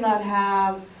 I did not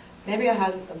have, maybe I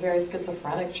had a very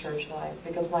schizophrenic church life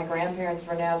because my grandparents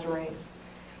were Nazarenes,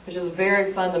 which is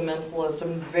very fundamentalist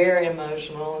and very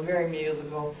emotional and very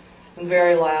musical and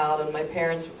very loud. And my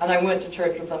parents, and I went to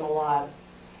church with them a lot.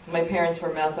 My parents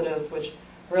were Methodists, which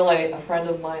really a friend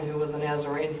of mine who was a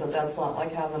Nazarene said that's not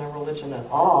like having a religion at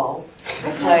all.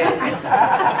 It's like a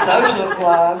social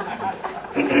club,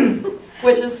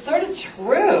 which is sort of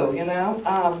true, you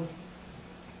know.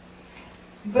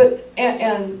 But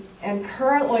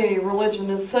currently religion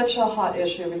is such a hot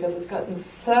issue because it's gotten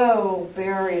so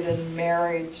buried and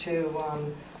married to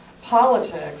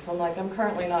politics. I'm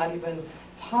currently not even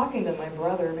talking to my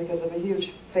brother because of a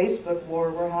huge Facebook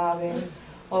war we're having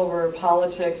over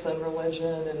politics and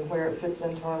religion and where it fits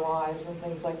into our lives and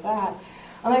things like that.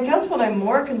 And I guess what I'm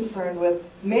more concerned with,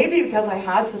 maybe because I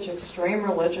had such extreme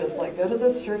religious, like go to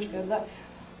this church, go to that,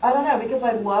 I don't know, because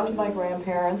I loved my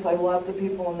grandparents, I loved the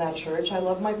people in that church, I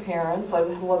loved my parents, I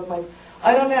loved my,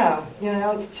 I don't know, you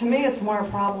know, to me it's more a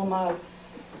problem of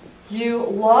you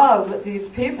love these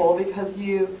people because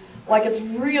you, like it's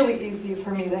really easy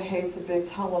for me to hate the big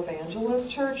televangelist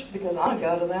church because I don't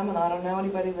go to them and I don't know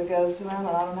anybody that goes to them and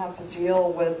I don't have to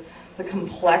deal with the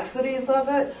complexities of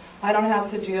it. I don't have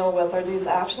to deal with, are these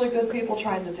actually good people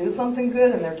trying to do something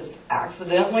good and they're just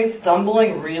accidentally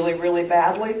stumbling really, really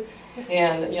badly?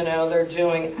 And, you know, they're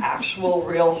doing actual,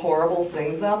 real, horrible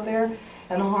things out there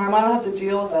and harm. I don't have to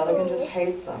deal with that. I can just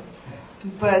hate them.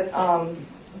 But,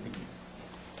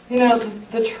 you know,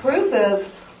 the truth is,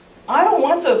 I don't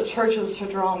want those churches to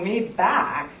draw me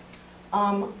back.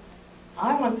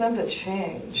 I want them to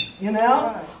change, you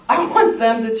know? I want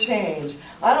them to change.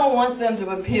 I don't want them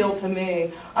to appeal to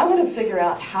me. I'm going to figure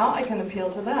out how I can appeal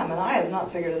to them, and I have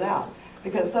not figured it out.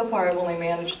 Because so far I've only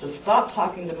managed to stop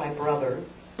talking to my brother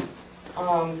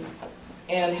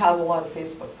and have a lot of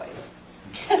Facebook fights.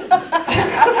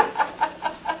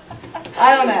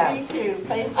 I don't know. Me too.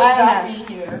 Facebook I don't got know. me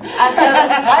here.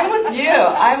 I'm with you.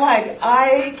 I'm like,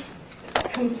 I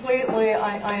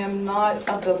am not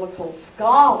a biblical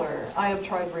scholar. I have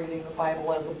tried reading the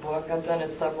Bible as a book. I've done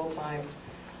it several times.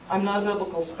 I'm not a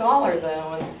biblical scholar,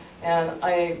 though, and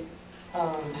I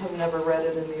have never read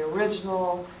it in the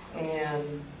original,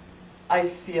 and I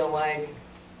feel like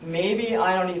maybe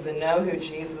I don't even know who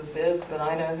Jesus is, but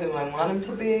I know who I want him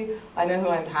to be. I know who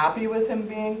I'm happy with him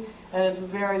being, and it's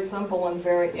very simple and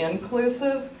very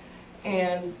inclusive,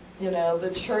 and, you know,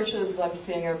 the churches I'm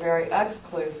seeing are very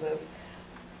exclusive.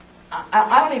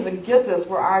 I don't even get this.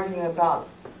 We're arguing about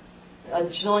a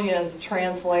jillion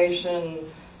translation,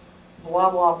 blah,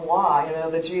 blah, blah, you know,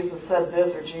 that Jesus said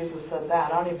this or Jesus said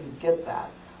that. I don't even get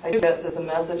that. I do get that the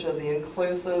message of the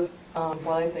inclusive,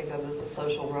 what I think of as a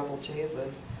social rebel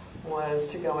Jesus, was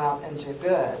to go out and do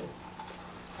good.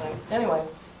 So, anyway,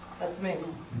 that's me.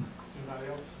 Anybody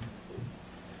else?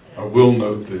 I will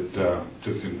note that,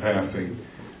 just in passing,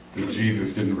 that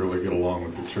Jesus didn't really get along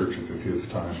with the churches of his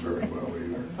time very well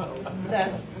either.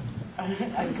 That's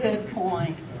a good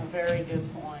point, a very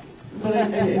good point. But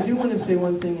I do want to say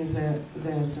one thing is that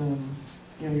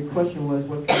you know, your question was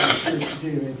what can the church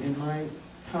do, and my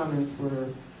comments were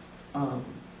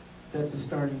that's a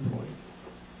starting point.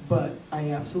 But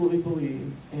I absolutely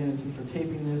believe, and since we're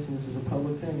taping this and this is a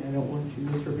public thing, I don't want to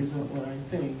misrepresent what I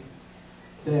think,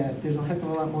 that there's a heck of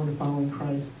a lot more to following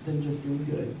Christ than just doing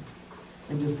good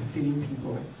and just feeding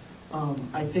people.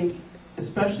 I think,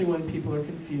 especially when people are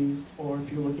confused or if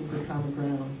you're looking for common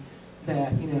ground,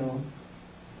 that, you know,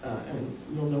 and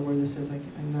you'll know where this is.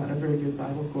 I'm not a very good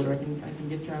Bible quoter. I can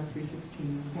get John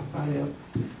 3:16 by it.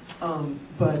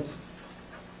 But,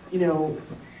 you know,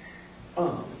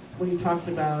 when he talks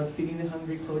about feeding the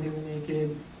hungry, clothing the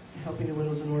naked, helping the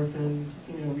widows and orphans,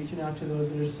 you know, reaching out to those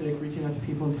that are sick, reaching out to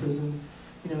people in prison,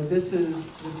 you know, this is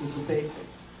the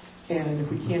basics. And if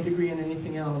we can't agree on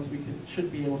anything else, we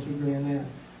should be able to agree on that.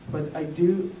 But I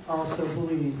do also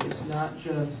believe it's not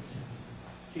just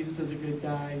Jesus is a good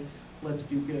guy, let's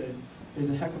do good. There's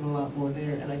a heck of a lot more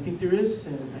there, and I think there is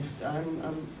sin.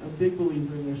 I'm a big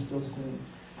believer in there's still sin.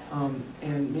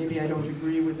 And maybe I don't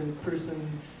agree with the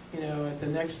person, you know, at the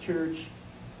next church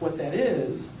what that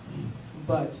is,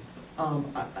 but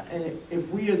and if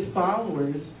we as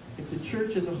followers, if the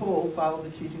church as a whole followed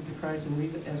the teachings of Christ, and we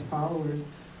as followers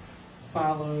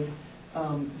followed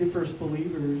the first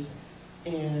believers,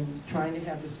 and trying to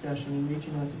have discussion and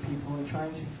reaching out to people and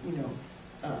trying to, you know,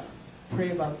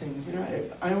 pray about things. You know,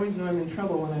 I always know I'm in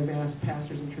trouble when I've asked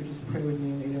pastors and churches to pray with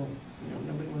me and they don't, you know,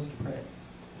 nobody wants to pray.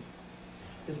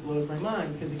 This blows my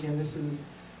mind because, again, this is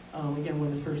Again, one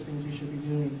of the first things we should be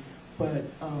doing. But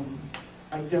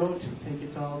I don't think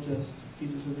it's all just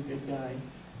Jesus is a good guy,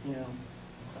 you know.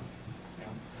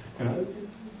 You know,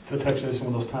 to touch on this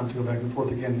one of those times to go back and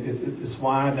forth again, it's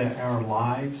why that our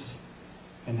lives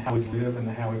and how we live and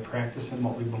how we practice and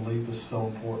what we believe is so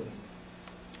important.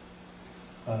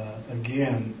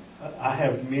 Again, I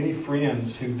have many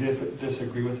friends who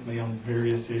disagree with me on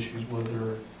various issues,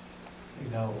 whether, you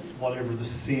know, whatever the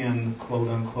sin, quote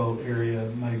unquote, area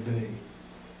may be.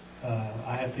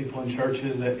 I have people in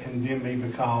churches that condemn me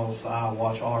because I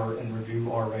watch R and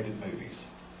review R-rated movies.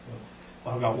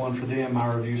 Well, I've got one for them.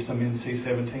 I review some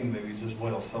NC-17 movies as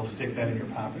well, so stick that in your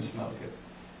pipe and smoke it.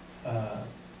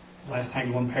 Last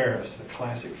Tango in Paris, a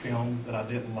classic film that I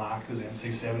didn't like, is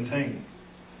NC-17.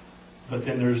 But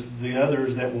then there's the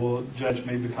others that will judge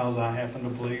me because I happen to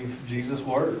believe Jesus'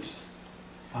 words.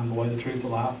 I'm the way, the truth, the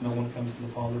life. No one comes to the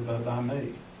Father but by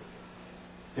me.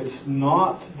 It's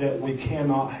not that we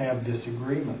cannot have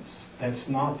disagreements. That's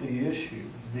not the issue.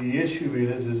 The issue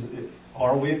is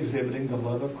are we exhibiting the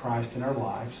love of Christ in our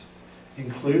lives,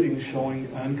 including showing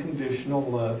unconditional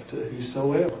love to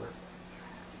whosoever,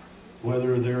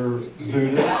 whether they're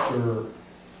Buddhist or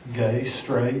gay,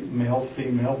 straight, male,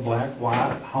 female, black,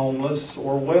 white, homeless,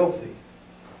 or wealthy.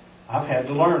 I've had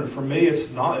to learn. For me,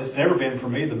 it's never been for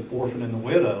me the orphan and the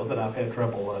widow that I've had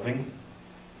trouble loving.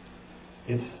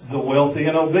 It's the wealthy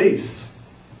and obese.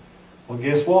 Well,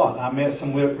 guess what? I met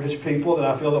some rich people that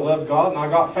I feel that love God, and I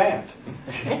got fat.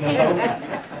 You know?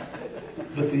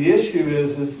 But the issue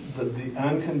is the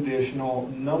unconditional,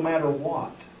 no matter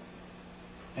what.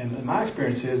 And my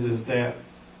experience is that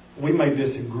we may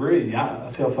disagree.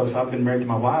 I tell folks I've been married to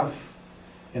my wife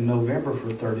in November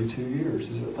for 32 years.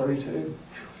 Is it 32?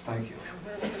 Thank you.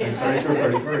 32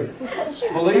 or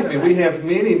 33. Believe me, we have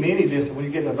many disagreements. When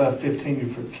you get above 15, you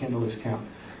can lose count.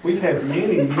 We've had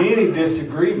many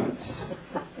disagreements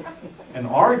and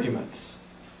arguments,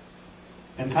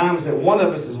 and times that one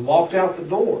of us has walked out the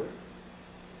door.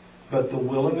 But the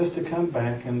willingness to come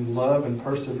back and love and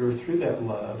persevere through that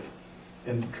love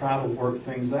and to try to work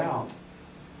things out,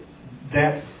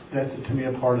 that's to me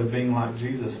a part of being like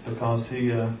Jesus, because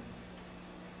he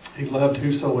loved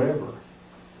whosoever.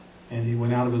 And he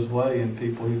went out of his way in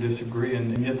people who disagree.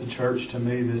 And yet the church, to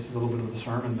me, this is a little bit of a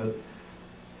sermon, but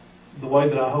the way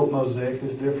that I hope Mosaic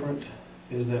is different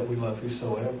is that we love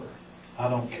whosoever. I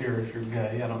don't care if you're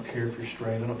gay. I don't care if you're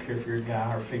straight. I don't care if you're a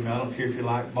guy or female. I don't care if you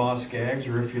like Boz Scaggs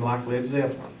or if you like Led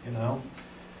Zeppelin, you know.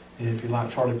 If you like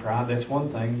Charlie Pride, that's one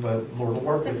thing, but the Lord will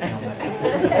work with me on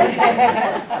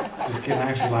that. Just kidding,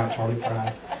 I actually like Charlie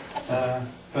Pride.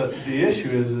 But the issue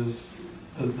is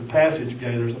the passage,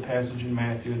 there's a passage in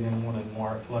Matthew and then one in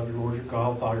Mark. Love your Lord your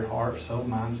God with all your heart, soul,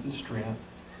 mind, and strength.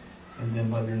 And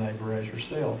then love your neighbor as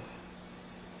yourself.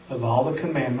 Of all the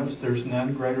commandments, there's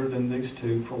none greater than these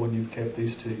two, for when you've kept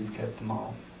these two, you've kept them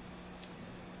all.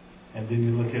 And then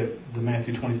you look at the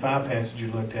Matthew 25 passage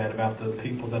you looked at about the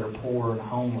people that are poor and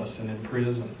homeless and in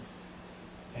prison.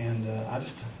 And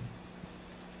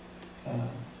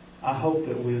I hope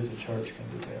that we as a church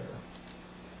can do better.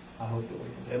 I hope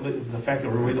that we can. The fact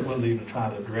that we're willing to even try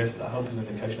to address it, I hope is an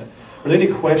indication. Are there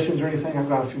any questions or anything? I've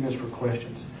got a few minutes for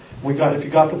questions. If you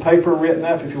got the paper written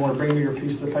up, if you want to bring me your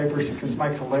pieces of paper, so can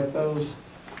somebody collect those?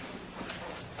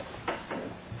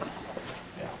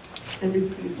 Yeah. And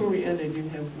before we end, I do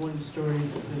have one story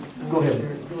that Go ahead.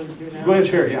 share. You want to do it now? Go ahead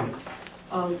and share it, yeah.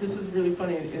 This is really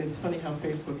funny, and it's funny how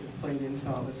Facebook has played into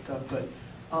all this stuff, but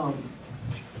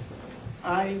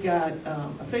I got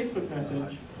a Facebook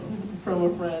message from a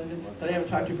friend that I haven't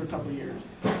talked to for a couple of years.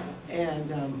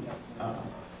 And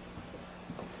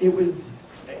it was,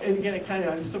 and again,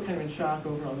 I'm still kind of in shock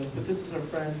over all this, but this is our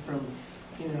friend from,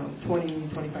 20,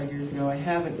 25 years ago. I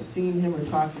haven't seen him or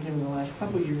talked to him in the last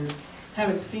couple of years.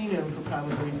 Haven't seen him for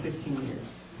probably 15 years.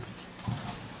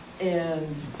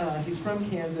 And he's from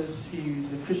Kansas.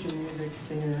 He's a Christian music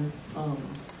singer.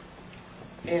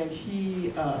 And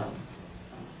he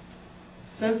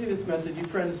sends me this message. He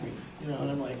friends me, and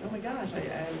I'm like, oh my gosh, I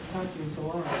haven't talked to him in so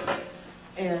long.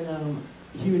 And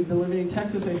he had been living in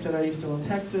Texas. I said, are you still in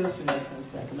Texas? And he sends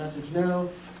back a message, no.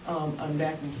 I'm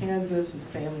back in Kansas. His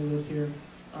family lives here.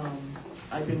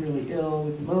 I've been really ill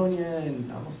with pneumonia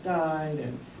and almost died.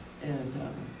 And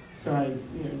so I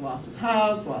lost his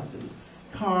house, lost his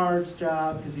car, his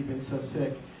job, because he'd been so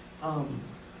sick.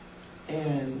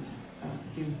 And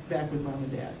he was back with mom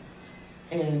and dad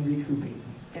and recouping.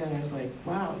 And I was like,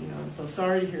 wow, I'm so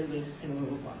sorry to hear this, blah,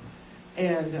 blah, blah.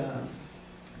 And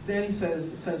then he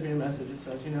sends me a message. It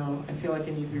says, I feel like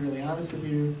I need to be really honest with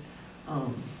you.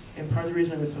 And part of the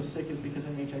reason I was so sick is because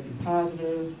I'm HIV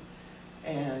positive.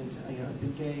 and I've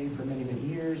been gay for many, many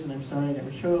years, and I'm sorry I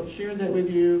never shared that with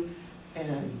you.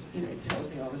 And he tells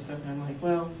me all this stuff, and I'm like,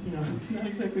 well, I'm not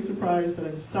exactly surprised, but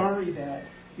I'm sorry that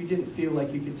you didn't feel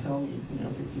like you could tell me,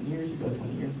 15 years ago,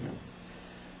 20 years ago.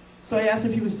 So I asked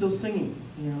if he was still singing,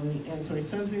 and so he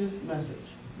sends me this message.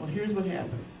 Well, here's what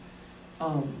happened.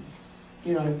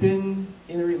 I've been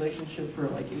in a relationship for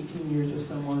like 18 years with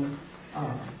someone,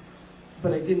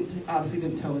 but I obviously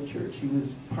didn't tell the church. He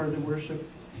was part of the worship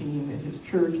team at his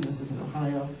church, and this is in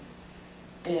Ohio.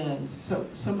 And so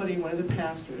somebody, one of the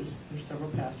pastors, there's several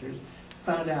pastors,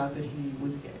 found out that he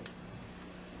was gay.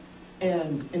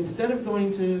 And instead of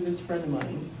going to this friend of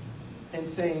mine and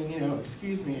saying,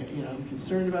 excuse me, I'm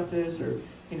concerned about this, or,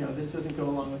 this doesn't go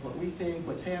along with what we think,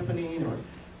 what's happening, or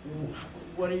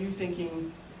what are you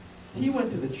thinking? He went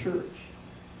to the church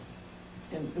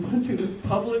and went to this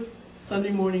public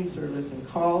Sunday morning service and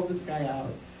called this guy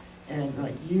out and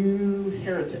like, you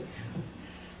heretic.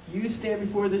 You stand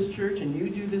before this church and you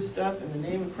do this stuff in the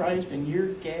name of Christ and you're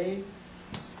gay.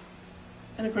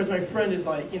 And of course my friend is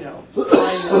like, sliding on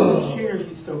the chair.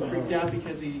 He's so freaked out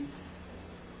because he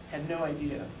had no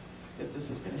idea that this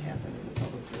was going to happen in the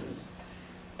public service.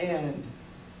 And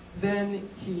then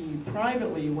he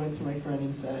privately went to my friend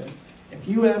and said, if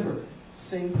you ever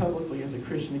sing publicly as a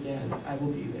Christian again, I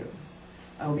will be there.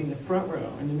 I will be in the front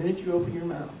row. And the minute you open your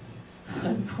mouth,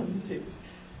 I'm going to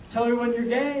tell everyone you're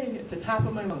gay at the top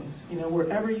of my lungs,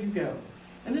 wherever you go.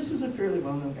 And this is a fairly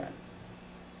well-known guy.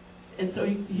 And so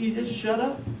he just shut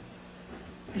up.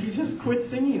 He just quit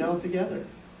singing altogether.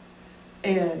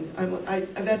 And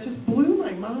that just blew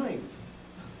my mind.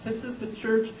 This is the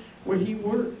church where he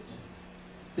worked.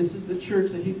 This is the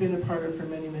church that he'd been a part of for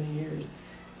many, many years.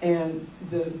 And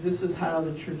this is how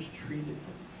the church treated him.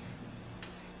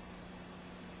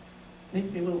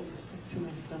 Makes me a little sick to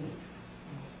my stomach.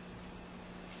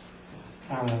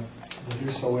 Kind of the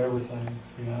whosoever thing,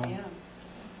 Yeah.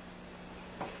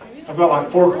 I've got like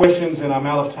 4 questions and I'm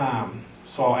out of time,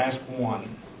 so I'll ask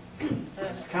one.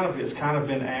 It's kind of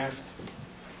been asked.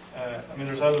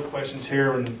 There's other questions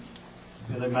here, and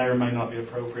they may or may not be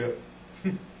appropriate.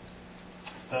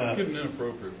 Let's get an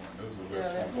inappropriate one. Those are the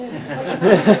best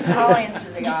ones. I'll answer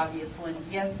the obvious one.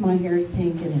 Yes, my hair is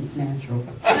pink and it's natural.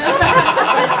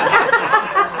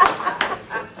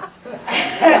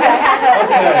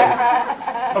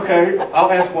 Okay,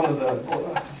 I'll ask one of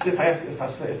the. See if I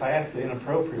ask the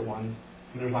inappropriate one.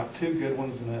 There's like 2 good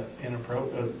ones and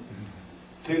inappropriate.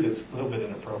 2 that's a little bit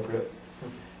inappropriate.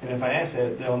 And if I ask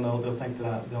that, they'll know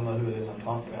who it is I'm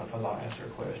talking about because I'll ask their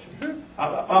question.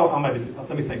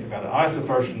 Let me think about it. I'll ask the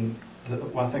first one.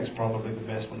 I think is probably the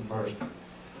best one first.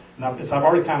 Now, I've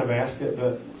already kind of asked it,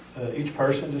 but each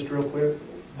person, just real quick,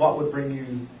 what would bring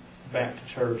you back to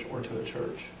church or to a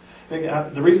church?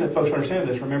 The reason that folks understand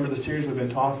this, remember the series we've been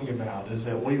talking about, is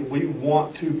that we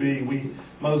want to be,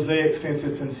 Mosaic since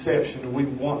its inception, we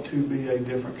want to be a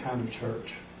different kind of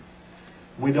church.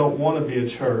 We don't want to be a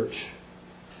church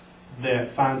that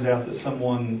finds out that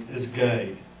someone is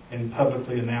gay and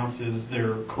publicly announces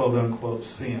their quote-unquote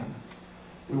sin.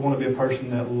 We want to be a person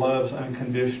that loves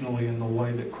unconditionally in the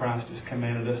way that Christ has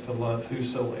commanded us to love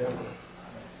whosoever.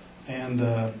 And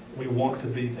we want to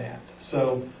be that.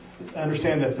 So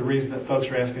understand that the reason that folks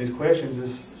are asking these questions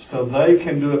is so they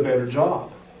can do a better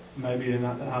job. Maybe, and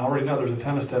I already know there's a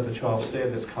ton of stuff that you all have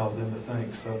said that's caused them to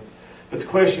think. So, but the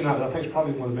question I think is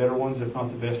probably one of the better ones, if not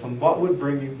the best one. What would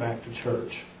bring you back to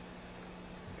church?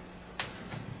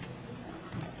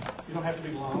 You don't have to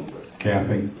be long, but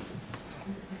Kathy.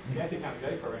 Kathy kind of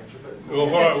gave her answer. But Well,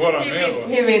 what I meant was,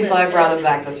 He means I brought him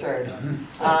back to church.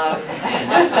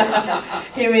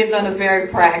 He means on a very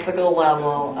practical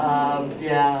level,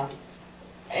 yeah.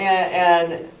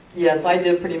 And yes, I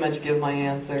did pretty much give my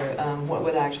answer. What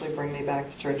would actually bring me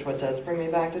back to church, what does bring me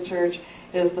back to church,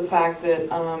 is the fact that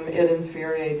it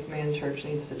infuriates me and church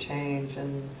needs to change.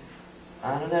 And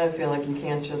I don't know, I feel like you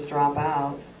can't just drop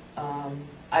out.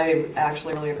 I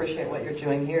actually really appreciate what you're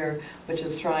doing here, which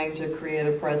is trying to create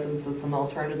a presence as an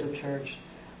alternative church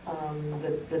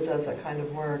that does that kind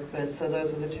of work. But so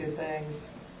those are the 2 things.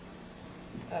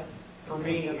 For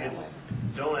me, it's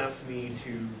don't ask me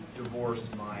to divorce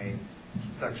my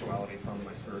sexuality from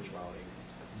my spirituality.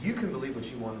 You can believe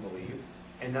what you want to believe,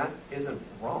 and that isn't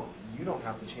wrong. You don't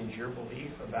have to change your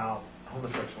belief about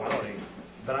homosexuality,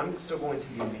 but I'm still going to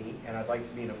be me, and I'd like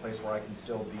to be in a place where I can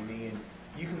still be me. And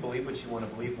you can believe what you want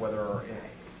to believe, whether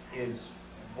is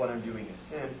what I'm doing is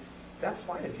sin. That's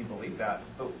fine if you believe that,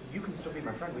 but you can still be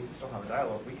my friend. We can still have a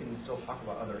dialogue. We can still talk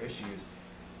about other issues.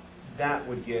 That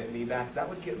would get me back. That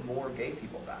would get more gay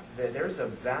people back. There's a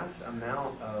vast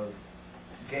amount of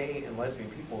gay and lesbian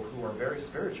people who are very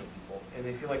spiritual people, and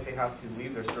they feel like they have to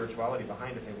leave their spirituality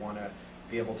behind if they want to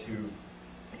be able to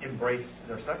embrace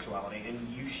their sexuality. And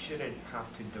you shouldn't have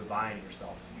to divide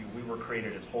yourself. We were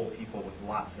created as whole people with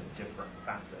lots of different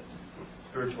facets.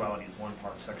 Spirituality is one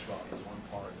part, sexuality is one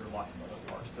part. There are lots of other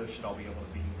parts. Those should all be able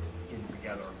to be in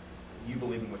together. You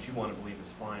believing what you want to believe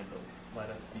is fine, but let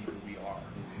us be who we are,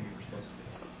 who we're supposed to be.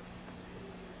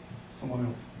 Someone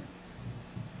else?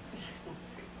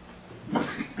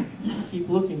 Keep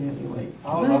looking at me like.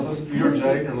 Oh, I was supposed to be your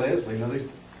Jade or Leslie. No,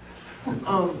 these.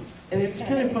 And it's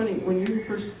kind of funny, when you were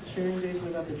first sharing, Jason,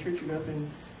 about the church you grew up in,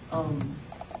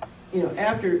 you know,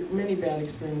 after many bad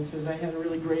experiences, I had a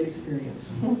really great experience.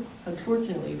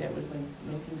 Unfortunately, that was like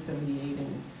 1978,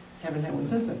 and haven't had one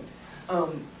since then.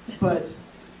 But,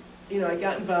 you know, I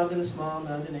got involved in a small,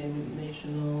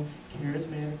 non-denominational,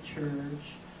 charismatic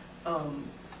church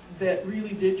that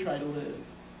really did try to live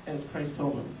as Christ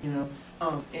told them, you know.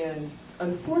 And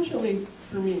unfortunately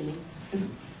for me,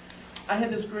 I had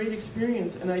this great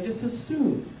experience, and I just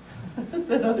assumed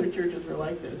that other churches were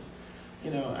like this.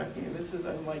 You know,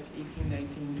 I'm like 18,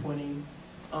 19, 20.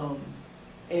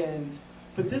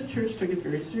 But this church took it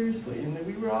very seriously, and then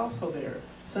we were also there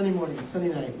Sunday morning,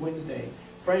 Sunday night, Wednesday,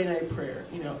 Friday night prayer.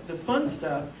 You know, the fun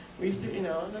stuff, we used to, you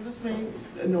know, and this may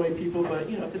annoy people, but,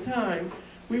 you know, at the time,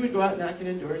 we would go out knocking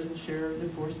on doors and share the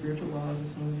 4 spiritual laws of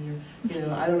some of you. You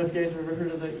know, I don't know if you guys have ever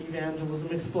heard of the evangelism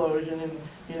explosion, and,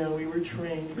 you know, we were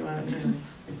trained to go out and, you know,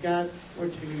 if God were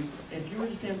to, if you were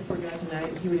to stand before God tonight,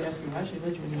 and he would ask me, why should I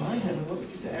let you into my heaven? What would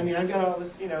you say? I mean, I've got all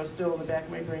this, you know, still in the back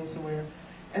of my brain somewhere.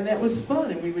 And that was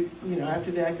fun, and we would, you know,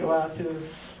 after that go out to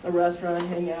a restaurant,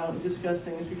 hang out, and discuss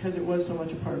things, because it was so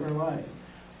much a part of our life.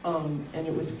 And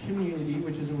it was community,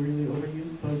 which is a really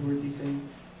overused buzzword these days.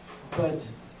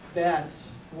 But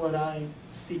that's what I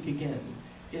seek again,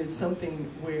 is something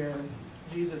where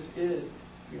Jesus is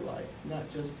your life, not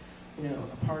just, you know,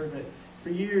 a part of it. For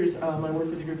years, I worked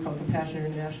with a group called Compassion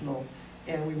International,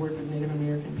 and we worked with Native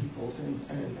American peoples. And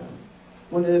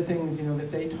one of the things, you know,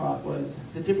 that they taught was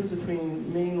the difference between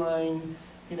mainline,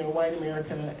 you know, white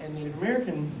America and Native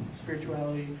American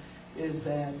spirituality is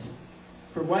that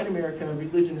for white America,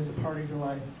 religion is a part of your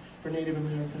life. For Native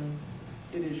America,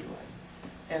 it is your life.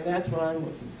 And that's what I'm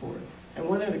looking for. And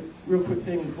one other real quick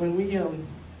thing, when we,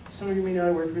 some of you may know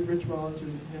I worked with Rich Mullins,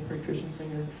 who's a contemporary Christian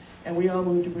singer, and we all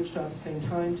moved to Wichita at the same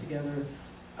time together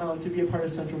to be a part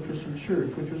of Central Christian Church,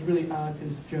 which was really odd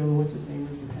because Joe, what's his name,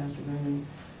 was the pastor then,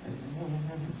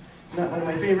 not one of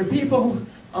my favorite people,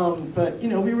 but, you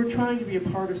know, we were trying to be a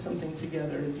part of something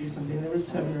together, to do something. There were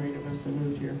 7 or 8 of us that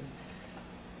moved here.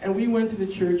 And we went to the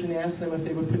church and asked them if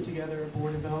they would put together a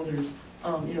board of elders.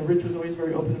 You know, Rich was always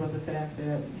very open about the fact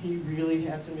that he really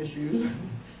had some issues,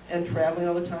 and traveling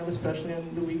all the time, especially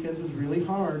on the weekends, was really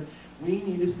hard. We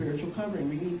need a spiritual covering.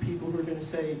 We need people who are going to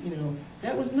say, you know,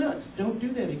 that was nuts. Don't do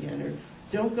that again, or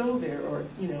don't go there, or,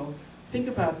 you know, think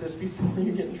about this before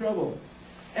you get in trouble.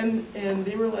 And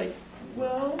they were like,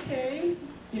 well, okay,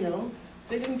 you know,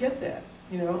 they didn't get that.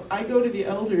 You know, I go to the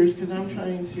elders because I'm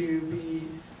trying to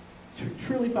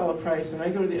truly follow Christ, and I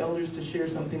go to the elders to share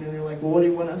something, and they're like, well, what do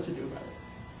you want us to do about it?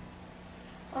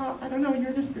 I don't know,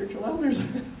 you're the spiritual elders.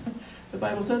 The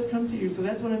Bible says come to you, so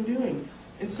that's what I'm doing.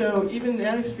 And so even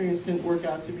that experience didn't work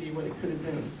out to be what it could have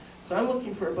been. So I'm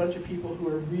looking for a bunch of people who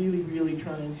are really, really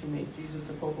trying to make Jesus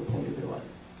the focal point of their life,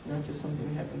 not just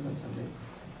something that happens on Sunday.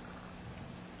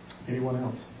 Anyone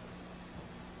else?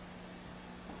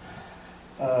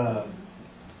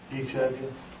 Each of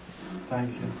you,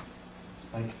 thank you.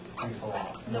 Thanks a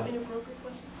lot. No inappropriate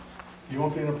question? You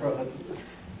want the inappropriate?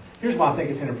 Here's why I think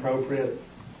it's inappropriate.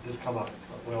 Is because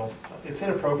it's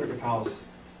inappropriate because,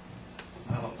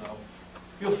 I don't know.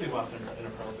 You'll see why it's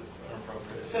inappropriate.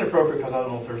 It's inappropriate because I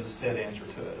don't know if there's a set answer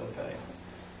to it, okay?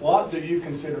 What do you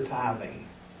consider tithing?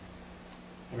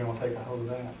 Maybe want to take a hold of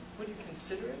that. What do you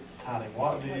consider it? Tithing.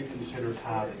 What do you consider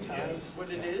tithing is? What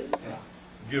it is? Yeah.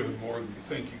 Giving more than you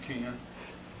think you can.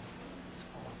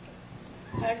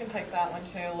 I can take that one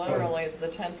too. Literally, the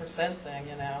 10% thing,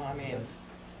 you know, I mean,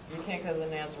 you can't go to the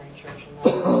Nazarene church and not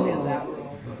understand that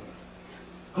rule.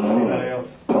 Anybody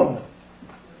else?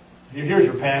 Here's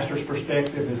your pastor's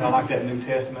perspective. Is I like that New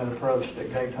Testament approach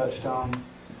that Gay touched on.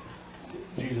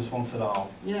 Jesus wants it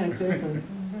all. Yeah, exactly.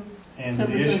 And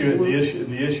the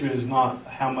issue is not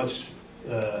how much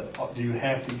do you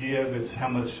have to give, it's how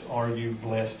much are you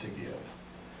blessed to give.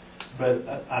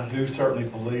 But I do certainly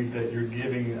believe that you're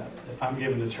giving, if I'm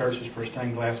giving to churches for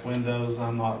stained glass windows,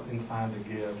 I'm not inclined to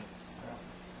give.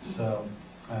 So.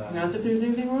 Not that there's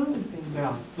anything wrong with things.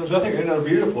 Yeah, there's nothing, you know,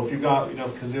 beautiful. If you've got, you know,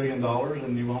 $1 gazillion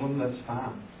and you want them, that's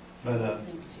fine. But I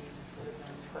think Jesus would have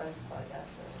been impressed by that,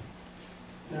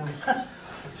 though. No.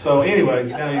 So anyway,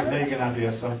 now you get an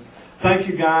idea. So thank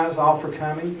you guys all for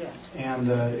coming. Yeah. And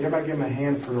everybody give them a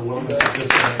hand for the willingness to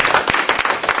participate.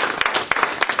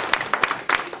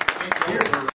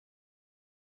 Here's